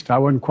priest. I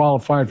wasn't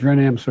qualified for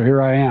any of them, so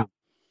here I am.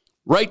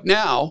 Right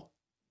now,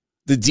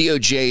 the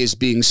DOJ is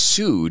being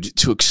sued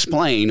to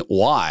explain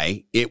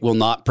why it will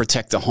not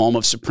protect the home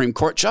of Supreme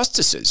Court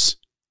justices.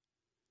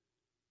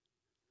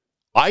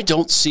 I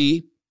don't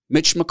see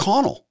Mitch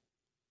McConnell.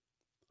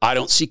 I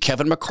don't see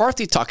Kevin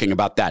McCarthy talking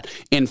about that.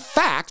 In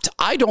fact,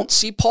 I don't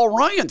see Paul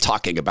Ryan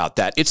talking about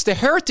that. It's the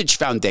Heritage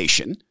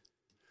Foundation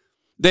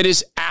that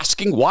is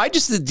asking, why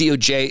does the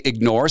DOJ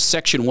ignore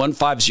Section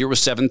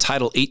 1507,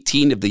 Title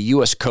 18 of the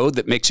U.S. Code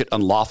that makes it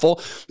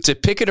unlawful to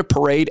picket a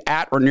parade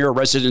at or near a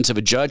residence of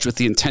a judge with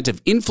the intent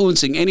of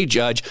influencing any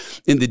judge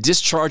in the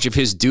discharge of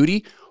his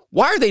duty?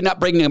 Why are they not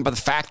bringing up the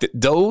fact that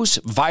those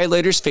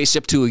violators face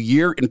up to a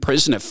year in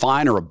prison, a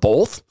fine, or a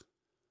both?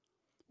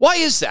 Why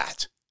is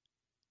that?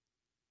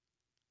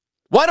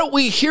 Why don't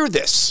we hear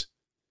this?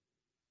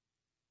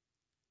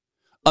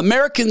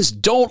 Americans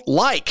don't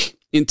like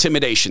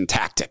intimidation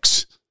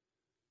tactics.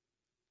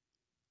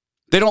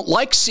 They don't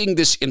like seeing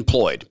this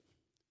employed.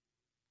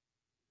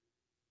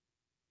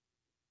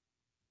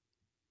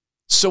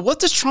 So what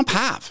does Trump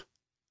have?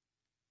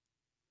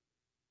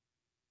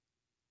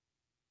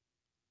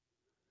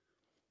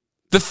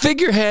 The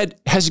figurehead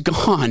has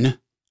gone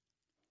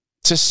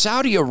to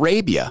Saudi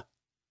Arabia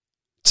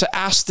to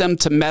ask them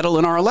to meddle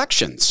in our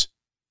elections.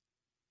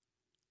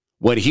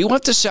 When he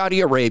went to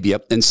Saudi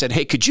Arabia and said,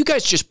 hey, could you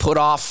guys just put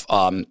off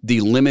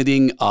the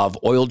limiting of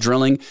oil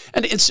drilling?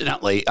 And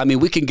incidentally, I mean,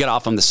 we can get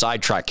off on the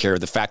sidetrack here.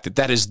 The fact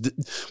that is,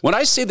 when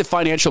I say the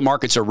financial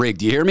markets are rigged,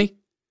 do you hear me?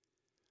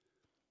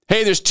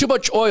 Hey, there's too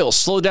much oil.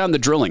 Slow down the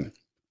drilling.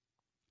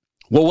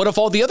 Well, what if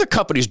all the other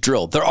companies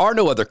drill? There are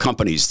no other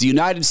companies. The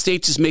United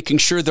States is making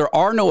sure there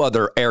are no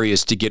other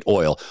areas to get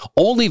oil.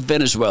 Only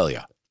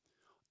Venezuela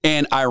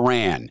and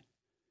Iran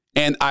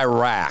and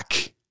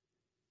Iraq.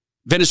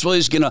 Venezuela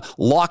is going to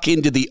lock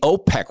into the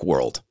OPEC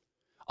world.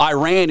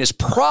 Iran is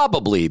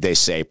probably, they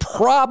say,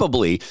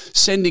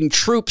 sending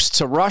troops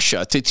to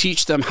Russia to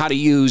teach them how to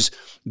use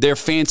their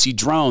fancy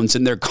drones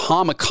and their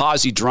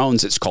kamikaze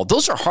drones, it's called.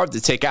 Those are hard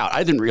to take out.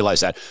 I didn't realize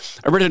that.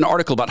 I read an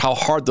article about how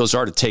hard those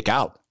are to take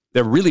out.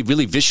 They're really,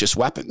 really vicious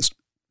weapons.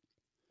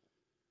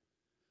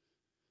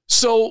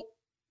 So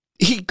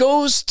he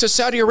goes to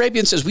Saudi Arabia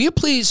and says, will you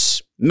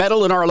please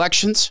meddle in our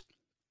elections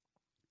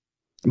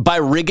by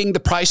rigging the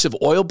price of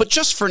oil, but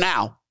just for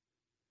now,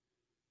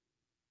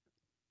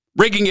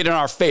 rigging it in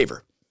our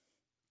favor,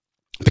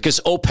 because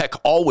OPEC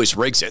always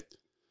rigs it.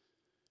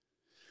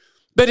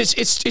 But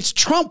it's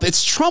Trump.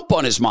 It's Trump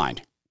on his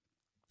mind.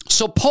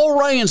 So Paul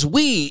Ryan's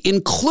we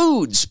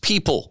includes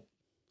people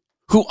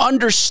who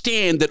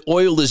understand that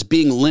oil is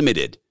being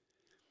limited.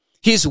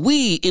 His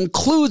we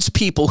includes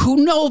people who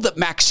know that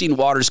Maxine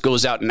Waters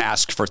goes out and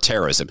asks for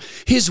terrorism.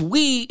 His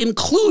we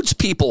includes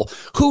people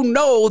who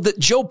know that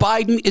Joe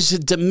Biden is a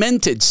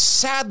demented,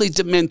 sadly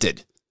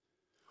demented,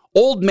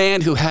 old man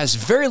who has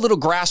very little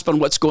grasp on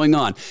what's going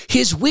on.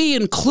 His we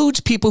includes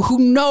people who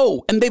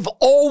know, and they've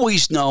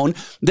always known,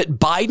 that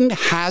Biden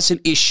has an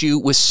issue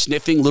with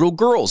sniffing little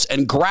girls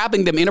and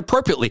grabbing them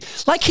inappropriately,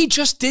 like he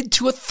just did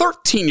to a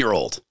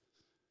 13-year-old.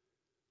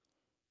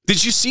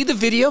 Did you see the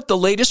video, the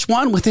latest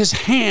one, with his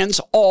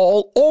hands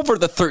all over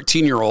the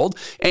 13-year-old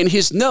and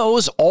his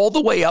nose all the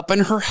way up in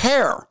her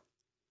hair?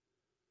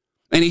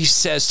 And he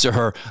says to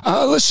her,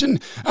 listen,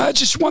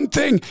 just one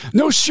thing,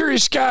 no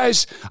serious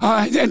guys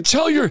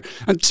until you're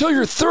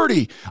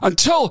 30,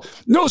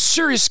 no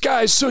serious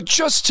guys, so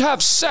just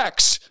have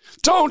sex.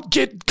 Don't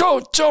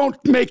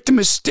make the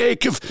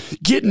mistake of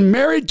getting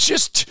married.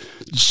 Just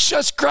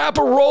grab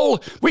a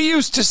roll. We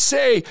used to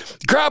say,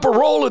 grab a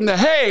roll in the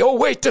hay. Oh,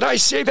 wait, did I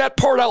say that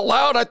part out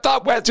loud? I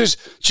thought that was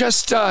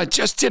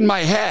just in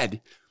my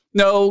head.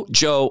 No,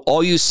 Joe,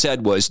 all you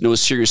said was no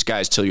serious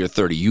guys till you're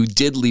 30. You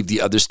did leave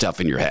the other stuff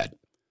in your head.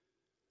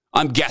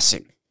 I'm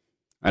guessing.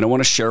 I don't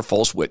want to share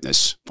false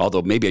witness,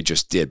 although maybe I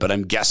just did, but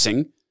I'm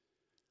guessing.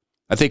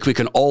 I think we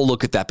can all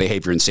look at that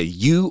behavior and say,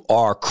 you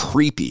are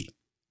creepy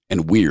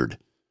and weird.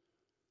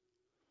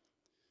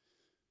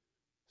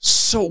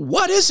 So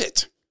what is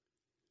it?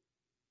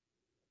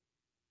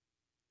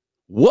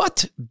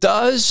 What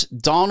does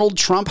Donald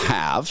Trump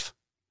have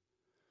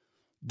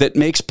that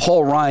makes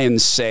Paul Ryan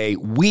say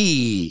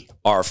we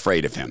are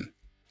afraid of him?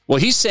 Well,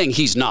 he's saying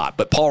he's not,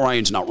 but Paul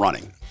Ryan's not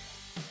running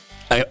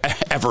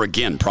ever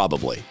again,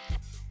 probably,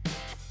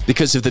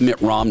 because of the Mitt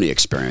Romney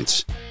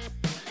experience.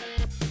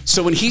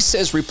 So when he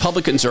says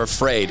Republicans are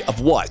afraid of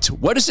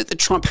what is it that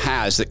Trump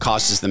has that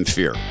causes them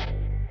fear?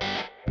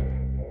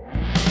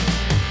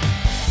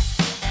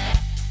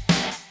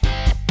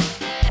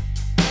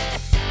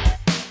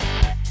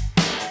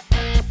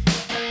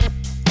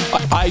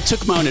 I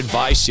took my own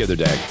advice the other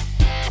day.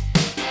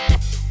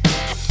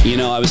 You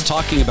know, I was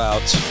talking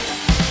about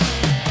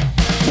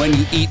when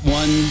you eat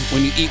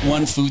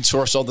one food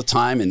source all the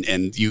time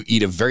and you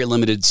eat a very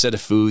limited set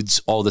of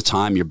foods all the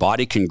time, your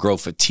body can grow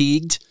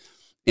fatigued,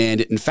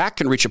 and it in fact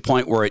can reach a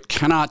point where it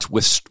cannot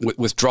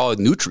withdraw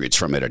nutrients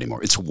from it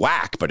anymore. It's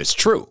whack, but it's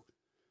true.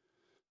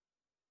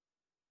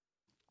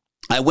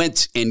 I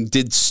went and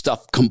did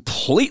stuff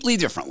completely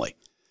differently.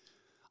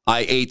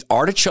 I ate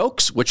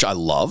artichokes, which I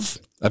love.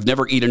 I've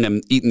never eaten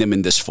them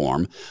in this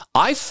form.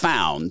 I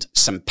found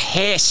some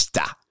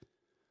pasta.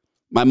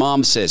 My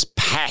mom says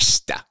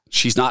pasta.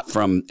 She's not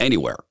from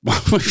anywhere.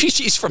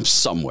 She's from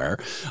somewhere.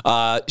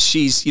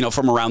 She's,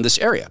 from around this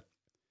area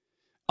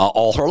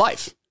all her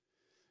life.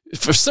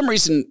 For some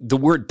reason, the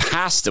word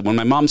pasta, when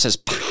my mom says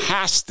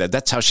pasta,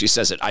 that's how she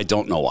says it. I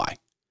don't know why.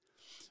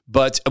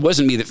 But it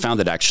wasn't me that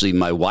found it, actually.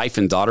 My wife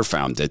and daughter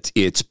found it.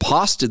 It's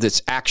pasta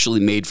that's actually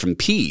made from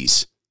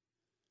peas.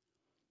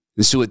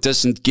 And so it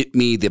doesn't get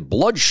me the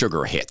blood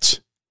sugar hit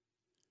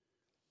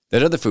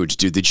that other foods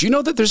do. Did you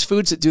know that there's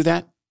foods that do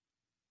that?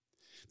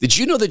 Did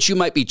you know that you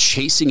might be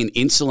chasing an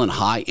insulin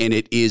high, and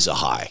it is a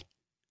high?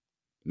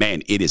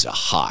 Man, it is a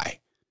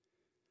high.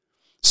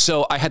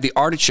 So I had the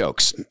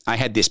artichokes. I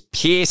had this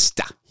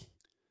pasta.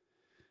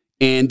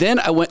 And then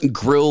I went and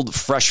grilled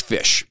fresh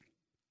fish,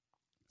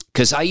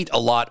 because I eat a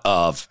lot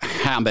of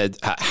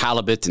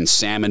halibut and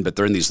salmon, but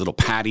they're in these little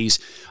patties.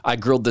 I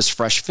grilled this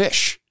fresh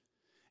fish.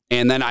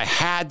 And then I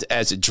had,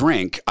 as a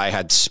drink, I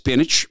had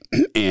spinach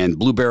and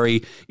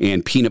blueberry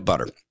and peanut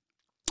butter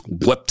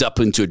whipped up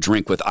into a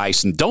drink with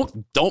ice. And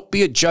don't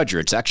be a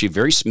judger. It's actually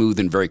very smooth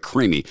and very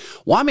creamy.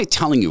 Why am I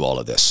telling you all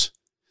of this?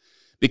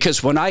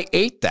 Because when I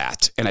ate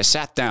that and I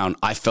sat down,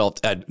 I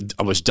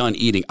was done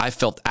eating. I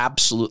felt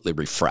absolutely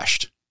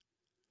refreshed.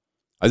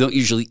 I don't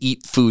usually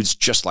eat foods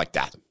just like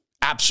that.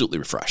 Absolutely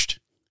refreshed.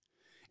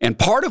 And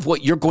part of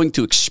what you're going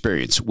to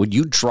experience when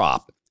you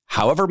drop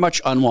however much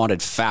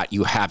unwanted fat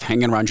you have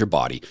hanging around your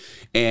body,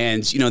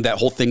 and that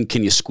whole thing,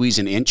 can you squeeze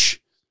an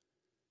inch?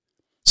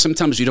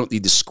 Sometimes we don't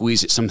need to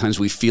squeeze it. Sometimes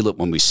we feel it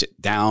when we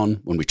sit down,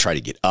 when we try to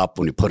get up,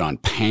 when we put on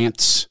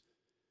pants.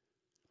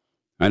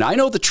 And I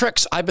know the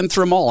tricks. I've been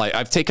through them all.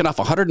 I've taken off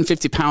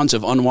 150 pounds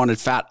of unwanted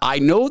fat. I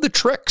know the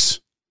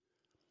tricks.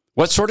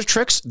 What sort of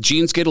tricks?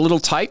 Jeans get a little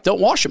tight. Don't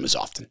wash them as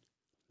often.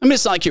 I mean,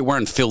 it's not like you're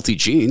wearing filthy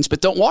jeans,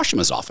 but don't wash them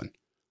as often.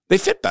 They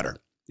fit better.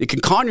 You can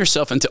con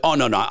yourself into, oh,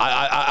 no,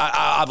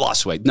 I've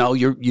lost weight. No,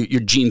 your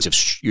jeans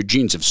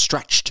have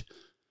stretched.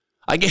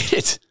 I get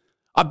it.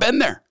 I've been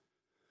there.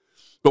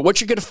 But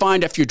what you're going to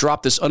find after you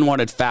drop this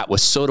unwanted fat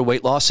with Soda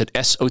Weight Loss at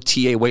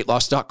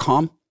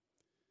SOTAweightloss.com,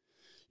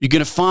 you're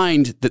going to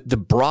find that the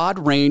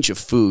broad range of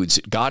foods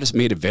that God has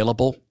made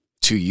available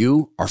to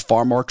you are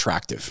far more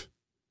attractive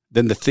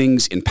than the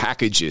things in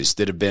packages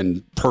that have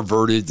been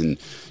perverted and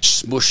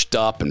smushed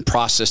up and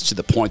processed to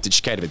the point that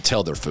you can't even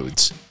tell they're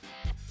foods.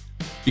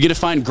 You're going to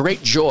find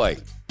great joy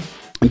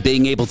in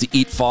being able to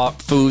eat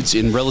foods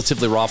in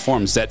relatively raw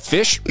forms. That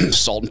fish,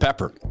 salt and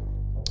pepper,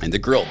 and the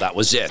grill, that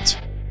was it.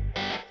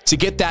 To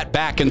get that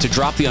back and to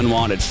drop the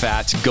unwanted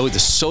fat, go to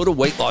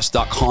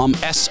sodaweightloss.com,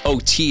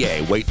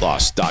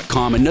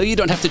 SOTAweightloss.com. And no, you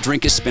don't have to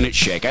drink a spinach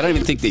shake. I don't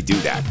even think they do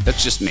that.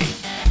 That's just me.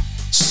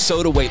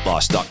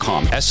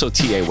 sodaweightloss.com,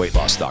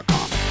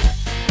 SOTAweightloss.com.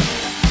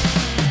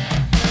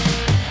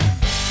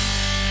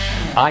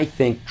 I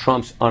think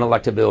Trump's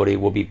unelectability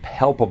will be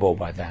palpable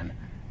by then.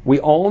 We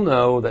all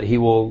know that he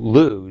will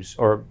lose,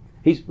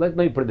 let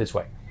me put it this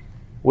way.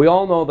 We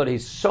all know that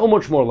he's so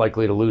much more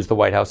likely to lose the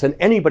White House than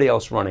anybody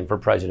else running for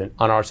president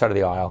on our side of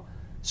the aisle.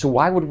 So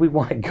why would we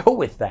want to go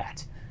with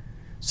that?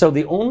 So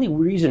the only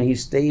reason he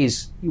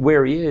stays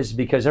where he is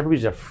because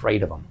everybody's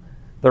afraid of him.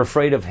 They're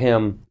afraid of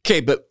him.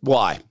 Okay, but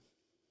why?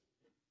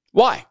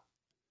 Why?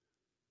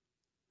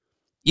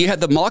 You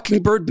had the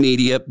Mockingbird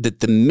media that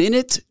the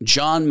minute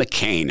John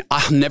McCain,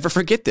 I'll never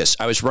forget this.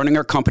 I was running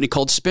our company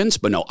called Spins,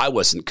 but no, I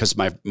wasn't, because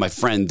my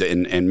friend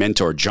and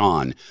mentor,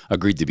 John,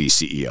 agreed to be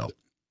CEO.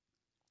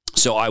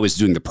 So I was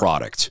doing the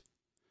product.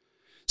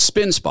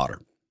 Spin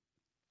Spotter.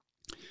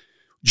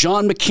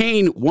 John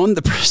McCain won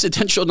the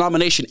presidential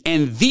nomination,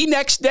 and the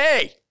next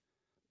day,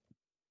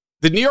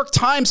 the New York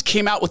Times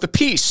came out with a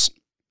piece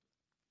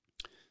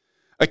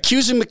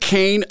accusing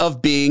McCain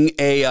of being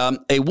a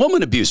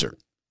woman abuser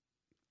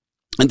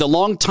and a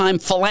longtime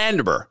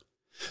philanderer.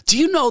 Do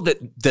you know that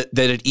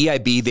at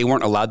EIB, they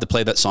weren't allowed to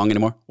play that song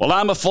anymore? Well,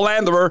 I'm a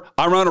philanderer.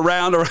 I run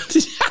around.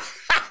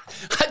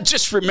 I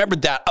just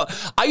remembered that.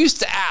 I used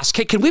to ask,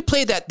 hey, can we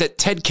play that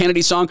Ted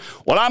Kennedy song?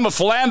 Well, I'm a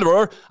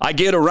philanderer. I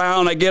get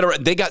around.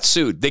 They got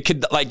sued. They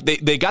could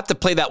they got to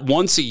play that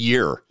once a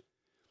year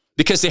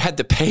because they had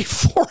to pay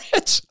for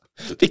it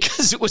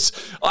because it was,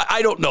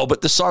 I don't know,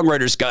 but the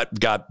songwriters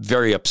got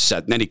very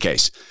upset in any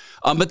case.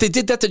 But they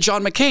did that to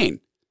John McCain.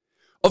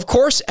 Of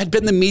course, had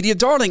been the media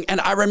darling. And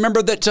I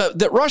remember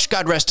that Rush,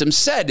 God rest him,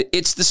 said,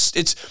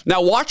 it's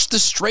now watch the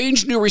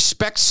strange new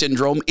respect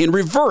syndrome in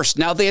reverse.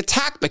 Now they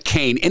attacked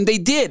McCain, and they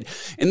did.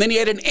 And then he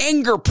had an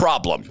anger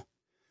problem.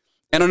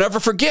 And I'll never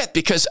forget,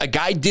 because a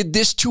guy did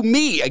this to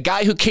me, a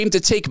guy who came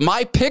to take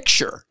my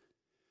picture.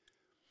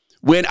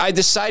 When I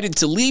decided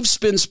to leave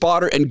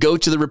SpinSpotter and go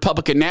to the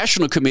Republican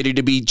National Committee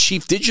to be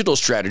chief digital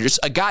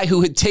strategist, a guy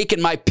who had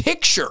taken my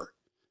picture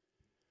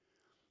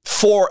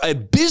for a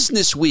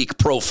Business Week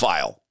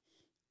profile.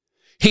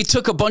 He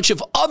took a bunch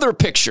of other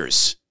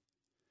pictures.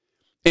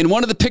 And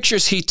one of the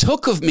pictures he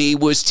took of me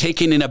was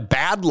taken in a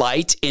bad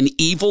light, an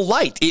evil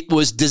light. It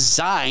was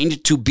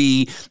designed to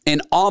be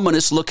an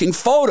ominous looking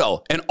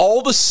photo. And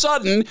all of a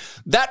sudden,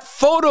 that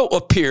photo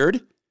appeared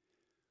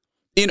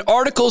in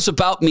articles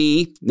about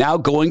me now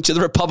going to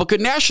the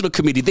Republican National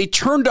Committee. They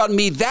turned on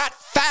me that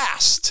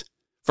fast.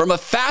 From a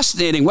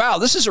fascinating, wow,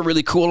 this is a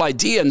really cool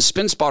idea, and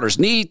SpinSpotter's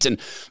neat, and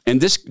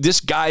this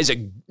guy's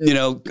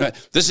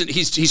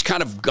he's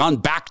kind of gone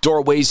back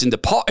doorways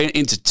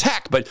into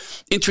tech,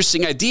 but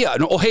interesting idea.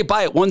 And oh, hey,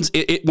 buy it.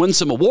 It won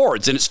some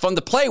awards, and it's fun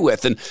to play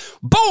with. And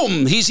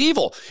boom, he's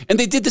evil. And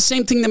they did the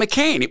same thing to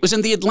McCain. It was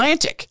in the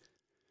Atlantic.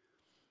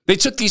 They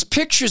took these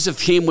pictures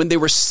of him when they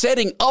were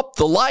setting up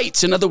the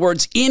lights. In other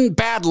words, in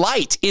bad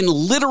light, in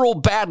literal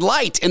bad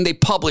light, and they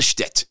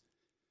published it.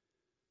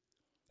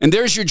 And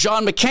there's your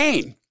John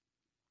McCain.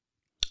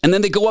 And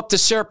then they go up to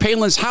Sarah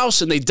Palin's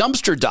house and they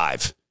dumpster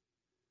dive.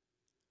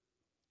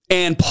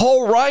 And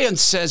Paul Ryan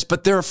says,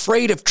 but they're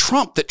afraid of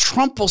Trump, that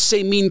Trump will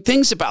say mean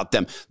things about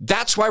them.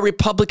 That's why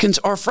Republicans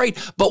are afraid.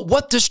 But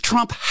what does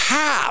Trump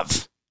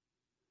have?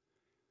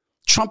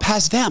 Trump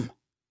has them.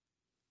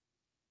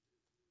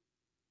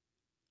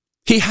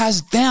 He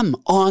has them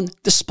on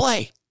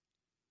display.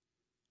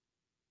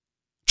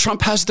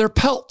 Trump has their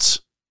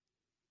pelts.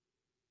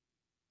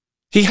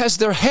 He has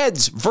their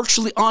heads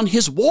virtually on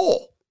his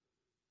wall.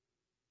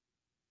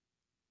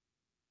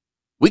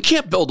 We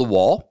can't build a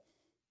wall.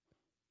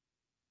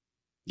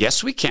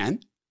 Yes, we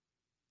can.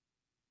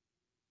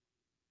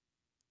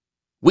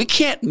 We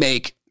can't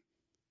make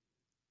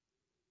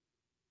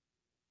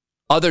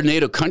other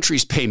NATO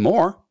countries pay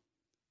more.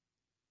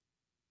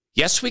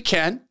 Yes, we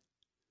can.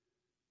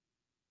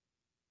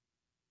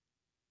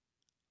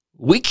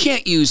 We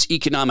can't use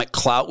economic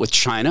clout with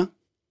China.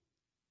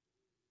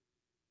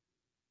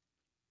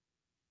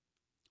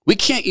 We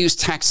can't use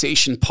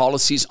taxation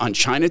policies on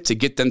China to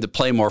get them to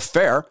play more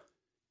fair.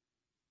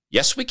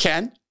 Yes, we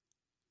can.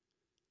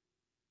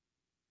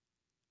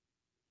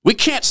 We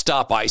can't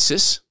stop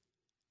ISIS.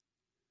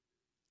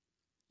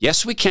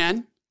 Yes, we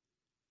can.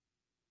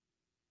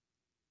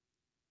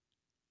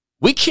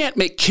 We can't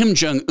make Kim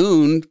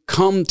Jong-un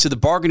come to the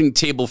bargaining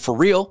table for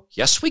real.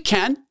 Yes, we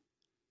can.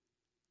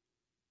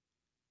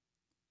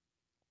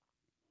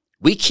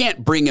 We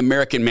can't bring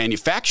American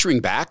manufacturing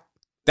back.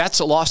 That's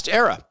a lost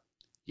era.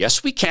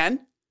 Yes, we can.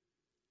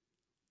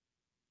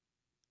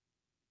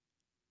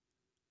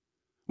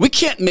 We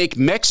can't make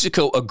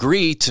Mexico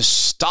agree to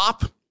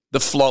stop the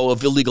flow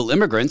of illegal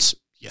immigrants.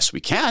 Yes, we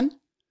can.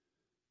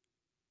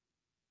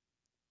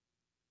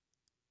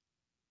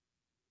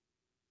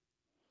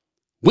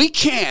 We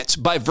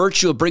can't, by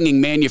virtue of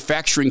bringing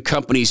manufacturing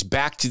companies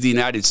back to the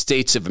United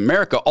States of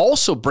America,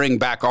 also bring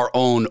back our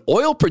own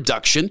oil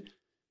production.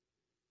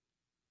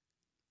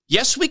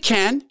 Yes, we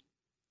can.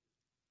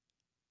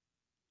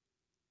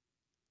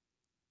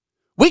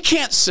 We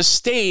can't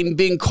sustain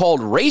being called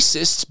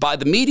racists by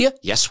the media.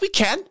 Yes, we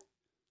can.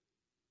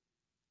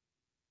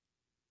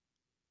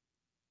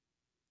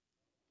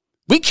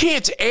 We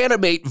can't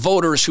animate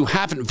voters who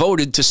haven't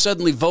voted to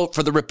suddenly vote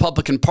for the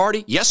Republican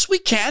Party. Yes, we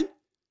can.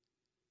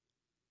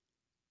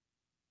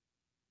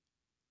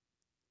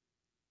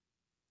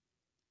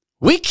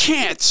 We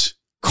can't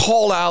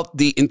call out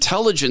the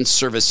intelligence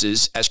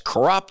services as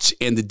corrupt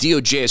and the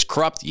DOJ as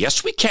corrupt.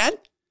 Yes, we can.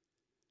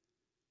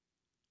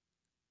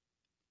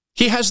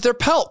 He has their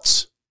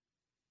pelts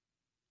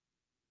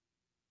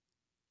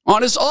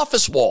on his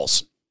office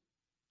walls,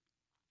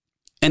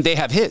 and they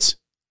have his.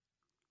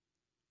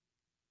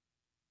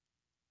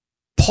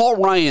 Paul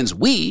Ryan's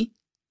we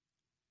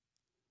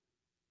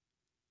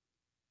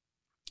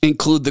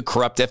include the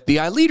corrupt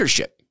FBI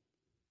leadership.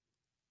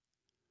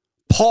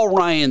 Paul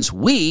Ryan's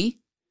we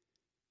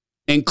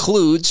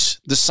includes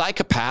the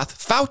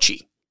psychopath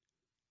Fauci.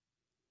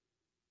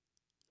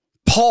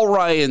 Paul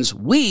Ryan's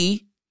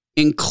we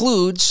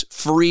includes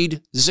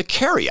Fareed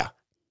Zakaria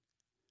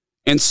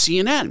and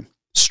CNN,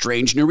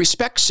 strange new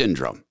respect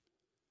syndrome.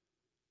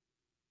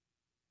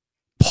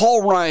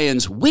 Paul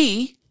Ryan's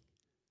we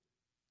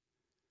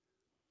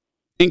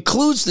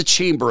includes the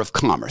Chamber of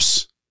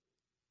Commerce.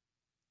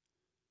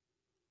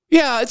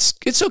 Yeah,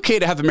 it's okay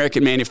to have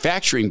American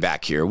manufacturing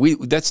back here.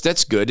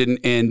 That's good,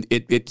 and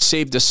it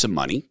saved us some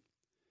money.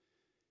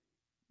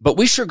 But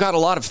we sure got a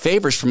lot of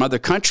favors from other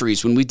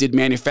countries when we did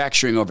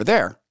manufacturing over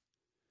there.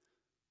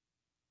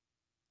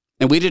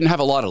 And we didn't have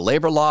a lot of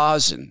labor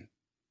laws, and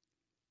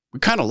we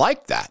kind of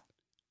liked that.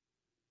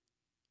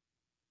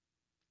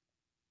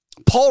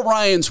 Paul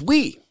Ryan's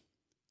we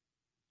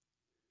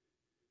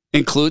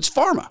includes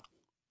pharma.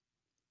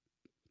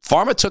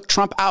 Pharma took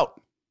Trump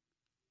out.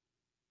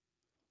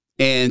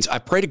 And I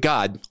pray to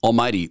God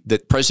Almighty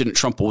that President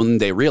Trump will one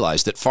day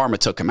realize that pharma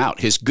took him out.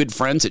 His good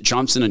friends at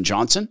Johnson &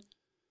 Johnson,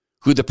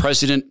 who the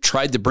president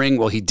tried to bring,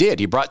 well, he did.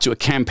 He brought to a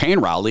campaign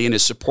rally and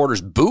his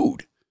supporters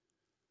booed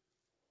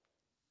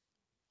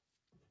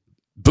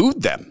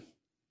them.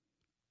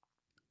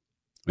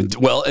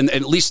 Well, and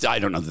at least, I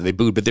don't know that they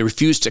booed, but they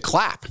refused to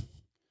clap.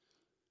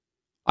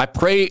 I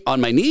pray on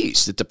my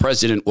knees that the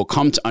president will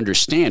come to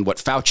understand what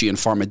Fauci and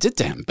pharma did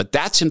to him. But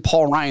that's in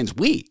Paul Ryan's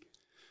we.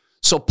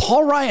 So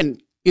Paul Ryan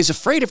is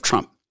afraid of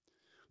Trump,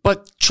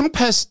 but Trump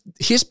has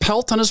his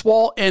pelt on his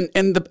wall, and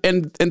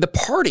the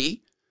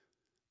party,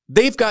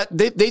 they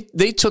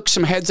took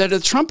some heads out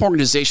of the Trump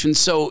organization.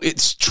 So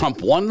it's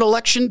Trump won an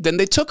election, then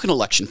they took an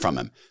election from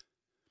him.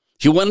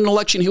 He won an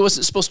election he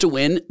wasn't supposed to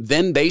win,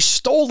 then they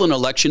stole an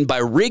election by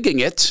rigging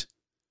it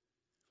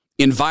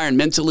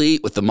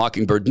environmentally, with the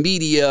Mockingbird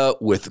media,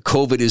 with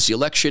COVID is the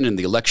election and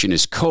the election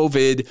is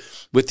COVID,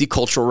 with the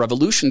cultural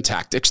revolution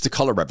tactics, the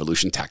color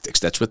revolution tactics.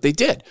 That's what they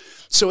did.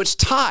 So it's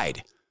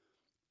tied.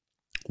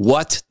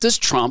 What does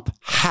Trump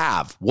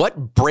have?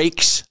 What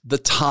breaks the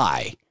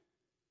tie?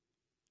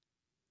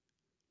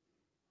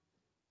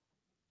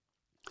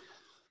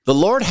 The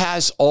Lord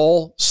has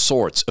all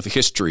sorts of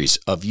histories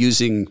of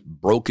using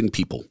broken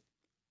people,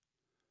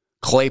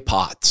 clay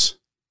pots.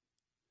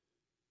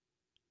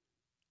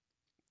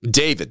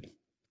 David,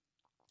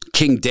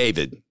 King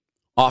David,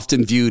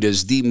 often viewed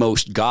as the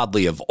most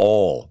godly of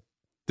all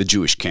the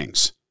Jewish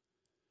kings.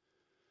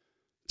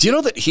 Do you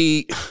know that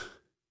he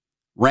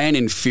ran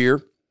in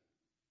fear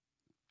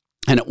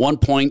and at one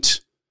point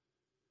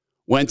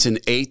went and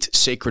ate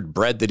sacred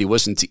bread that he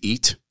wasn't to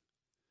eat?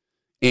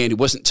 And he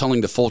wasn't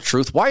telling the full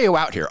truth. Why are you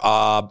out here?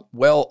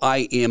 Well,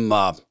 I am,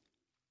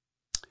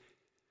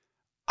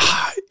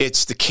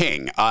 it's the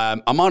king.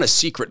 I'm on a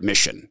secret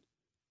mission.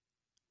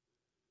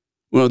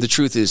 Well, the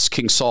truth is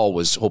King Saul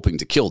was hoping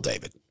to kill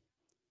David.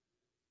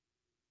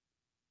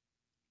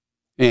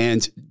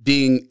 And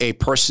being a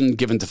person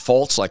given to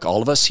faults like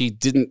all of us, he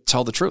didn't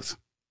tell the truth.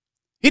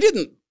 He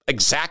didn't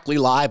exactly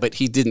lie, but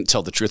he didn't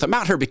tell the truth. I'm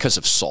out here because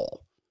of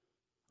Saul.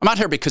 I'm out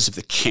here because of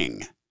the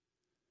king,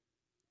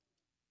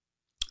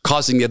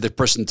 causing the other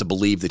person to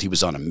believe that he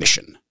was on a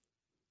mission.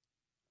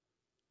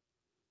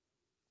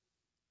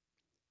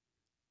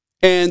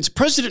 And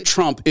President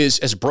Trump is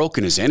as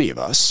broken as any of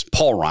us.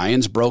 Paul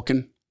Ryan's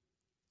broken.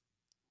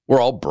 We're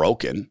all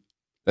broken.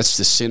 That's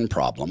the sin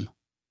problem.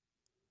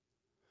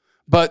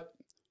 But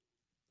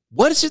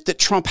what is it that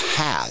Trump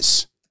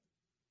has?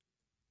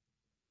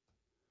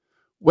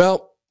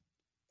 Well,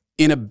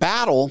 in a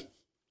battle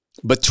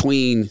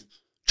between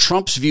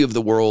Trump's view of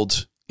the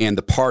world and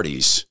the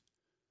parties,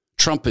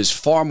 Trump is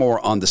far more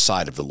on the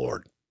side of the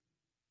Lord.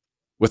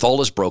 With all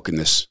his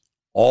brokenness,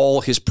 all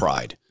his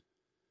pride,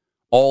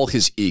 all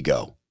his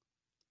ego.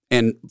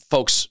 And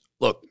folks,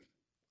 look,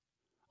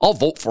 I'll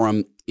vote for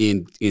him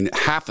in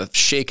half a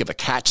shake of a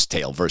cat's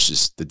tail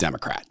versus the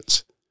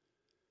Democrats.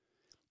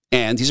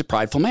 And he's a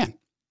prideful man.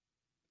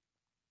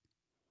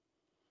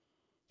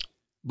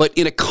 But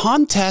in a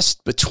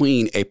contest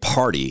between a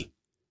party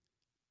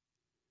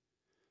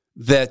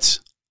that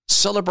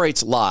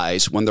celebrates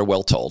lies when they're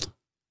well told,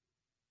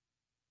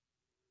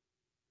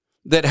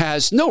 that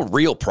has no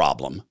real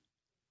problem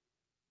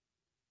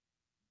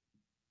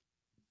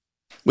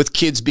with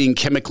kids being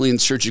chemically and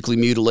surgically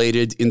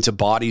mutilated into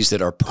bodies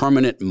that are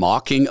permanent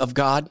mocking of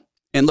God.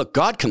 And look,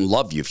 God can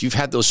love you. If you've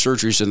had those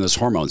surgeries and those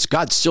hormones,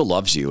 God still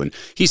loves you, and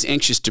he's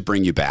anxious to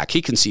bring you back.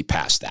 He can see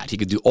past that. He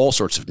can do all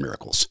sorts of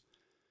miracles.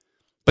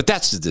 But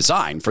that's the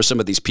design for some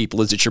of these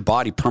people, is that your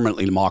body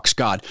permanently mocks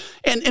God.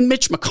 And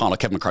Mitch McConnell,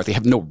 Kevin McCarthy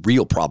have no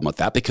real problem with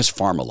that because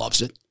pharma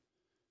loves it.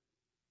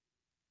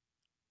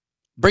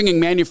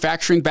 Bringing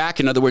manufacturing back,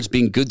 in other words,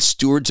 being good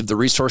stewards of the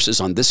resources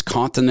on this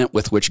continent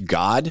with which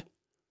God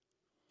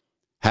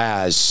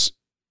has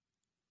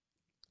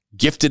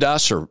gifted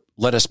us or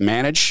let us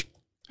manage.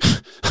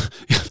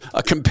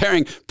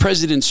 Comparing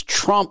President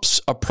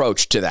Trump's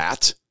approach to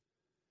that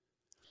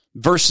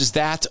versus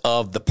that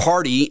of the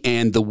party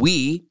and the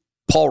we,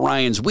 Paul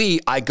Ryan's we,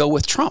 I go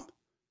with Trump.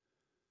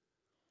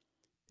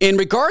 In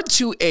regard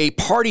to a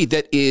party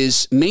that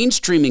is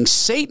mainstreaming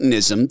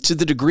Satanism to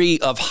the degree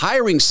of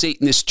hiring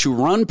Satanists to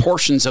run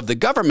portions of the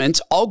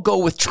government, I'll go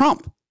with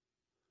Trump.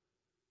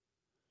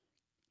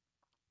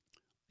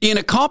 In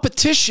a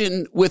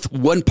competition with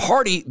one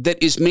party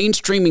that is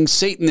mainstreaming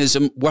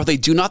Satanism, where they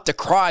do not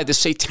decry the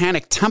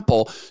satanic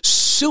temple,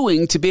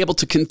 suing to be able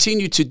to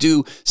continue to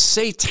do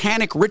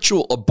satanic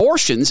ritual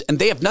abortions, and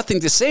they have nothing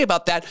to say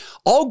about that,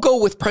 I'll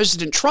go with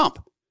President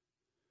Trump.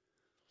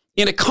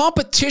 in a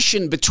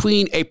competition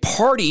between a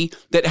party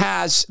that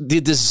has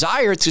the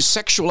desire to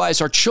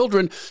sexualize our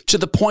children to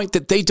the point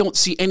that they don't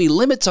see any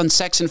limits on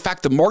sex. In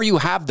fact, the more you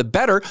have, the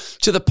better,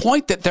 to the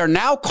point that they're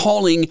now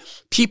calling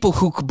people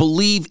who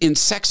believe in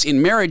sex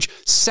in marriage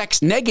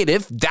sex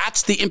negative.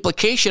 That's the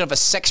implication of a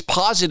sex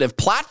positive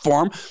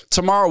platform.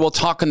 Tomorrow we'll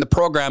talk in the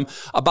program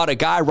about a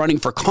guy running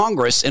for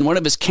Congress, and one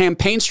of his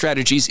campaign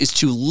strategies is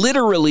to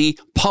literally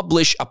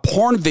publish a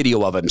porn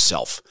video of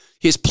himself.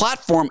 His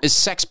platform is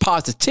sex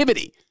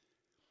positivity,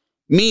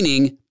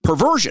 meaning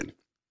perversion.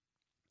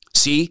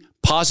 See,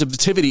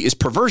 positivity is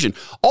perversion.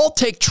 I'll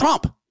take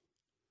Trump.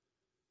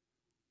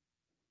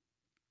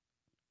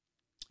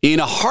 In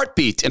a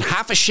heartbeat and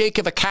half a shake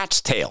of a cat's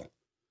tail.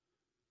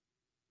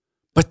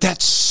 But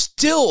that's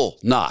still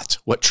not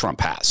what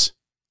Trump has.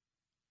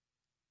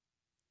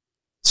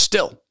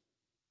 Still.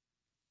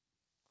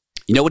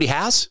 You know what he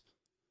has?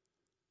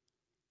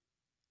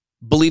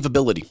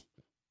 Believability.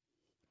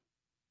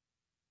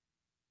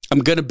 I'm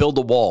going to build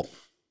a wall.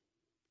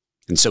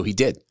 And so he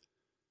did.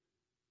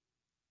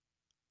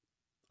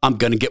 I'm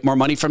going to get more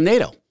money from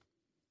NATO.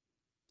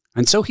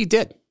 And so he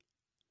did.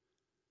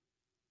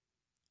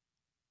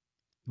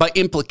 By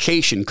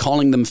implication,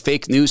 calling them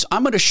fake news,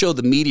 I'm going to show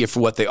the media for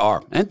what they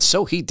are. And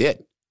so he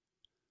did.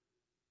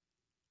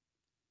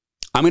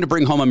 I'm going to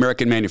bring home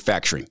American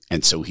manufacturing.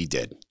 And so he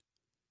did.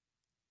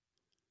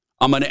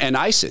 I'm going to end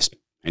ISIS.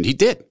 And he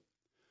did.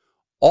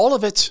 All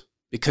of it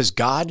because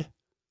God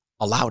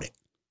allowed it.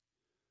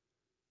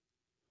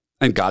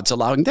 And God's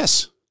allowing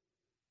this.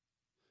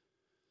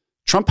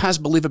 Trump has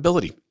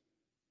believability.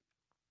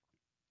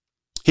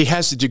 He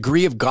has a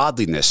degree of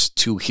godliness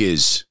to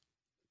his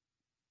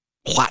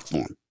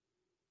platform.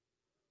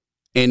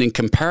 And in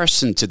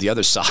comparison to the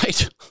other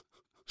side,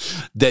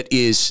 that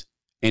is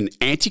an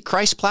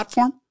antichrist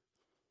platform,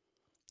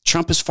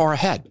 Trump is far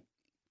ahead.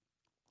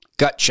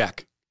 Gut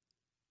check.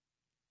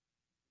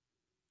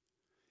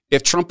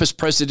 If Trump is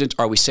president,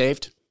 are we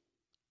saved?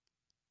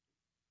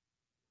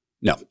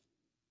 No.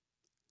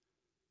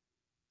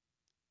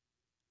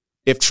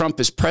 If Trump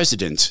is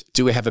president,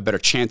 do we have a better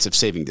chance of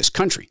saving this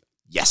country?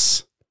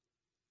 Yes.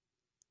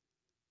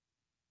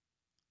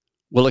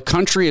 Will a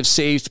country of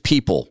saved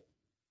people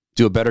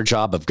do a better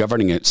job of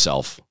governing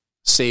itself,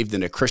 saved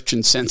in a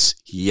Christian sense?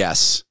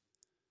 Yes.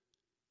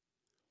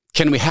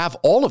 Can we have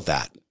all of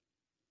that?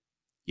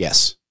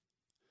 Yes.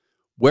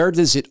 Where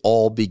does it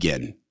all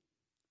begin?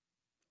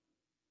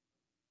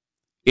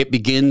 It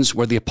begins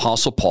where the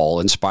Apostle Paul,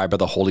 inspired by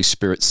the Holy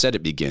Spirit, said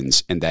it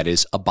begins, and that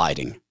is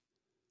abiding.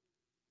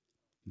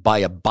 By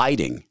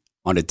abiding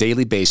on a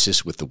daily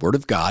basis with the Word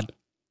of God,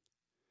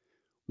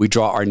 we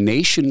draw our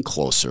nation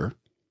closer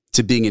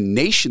to being a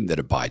nation that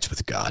abides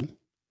with God.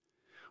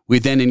 We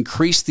then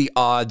increase the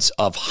odds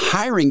of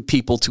hiring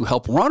people to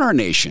help run our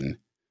nation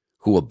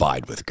who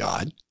abide with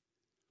God.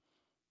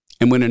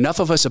 And when enough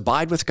of us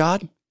abide with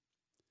God,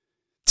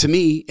 to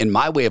me, in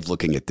my way of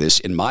looking at this,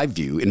 in my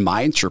view, in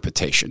my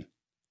interpretation,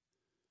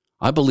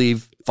 I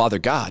believe Father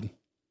God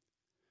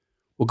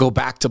will go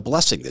back to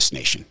blessing this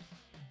nation,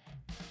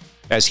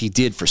 as he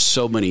did for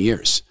so many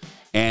years.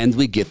 And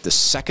we get the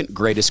second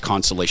greatest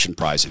consolation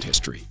prize in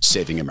history,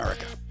 saving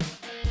America.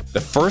 The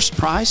first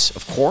prize,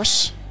 of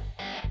course,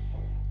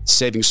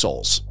 saving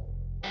souls.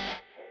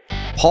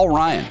 Paul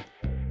Ryan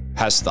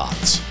has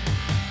thoughts.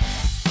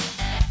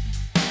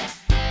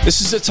 This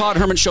is the Todd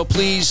Herman Show.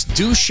 Please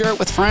do share it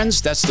with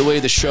friends. That's the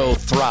way the show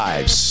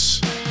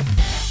thrives.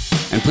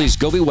 And please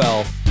go be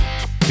well,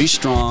 be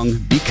strong,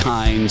 be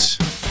kind,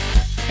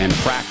 and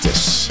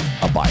practice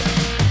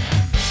abiding.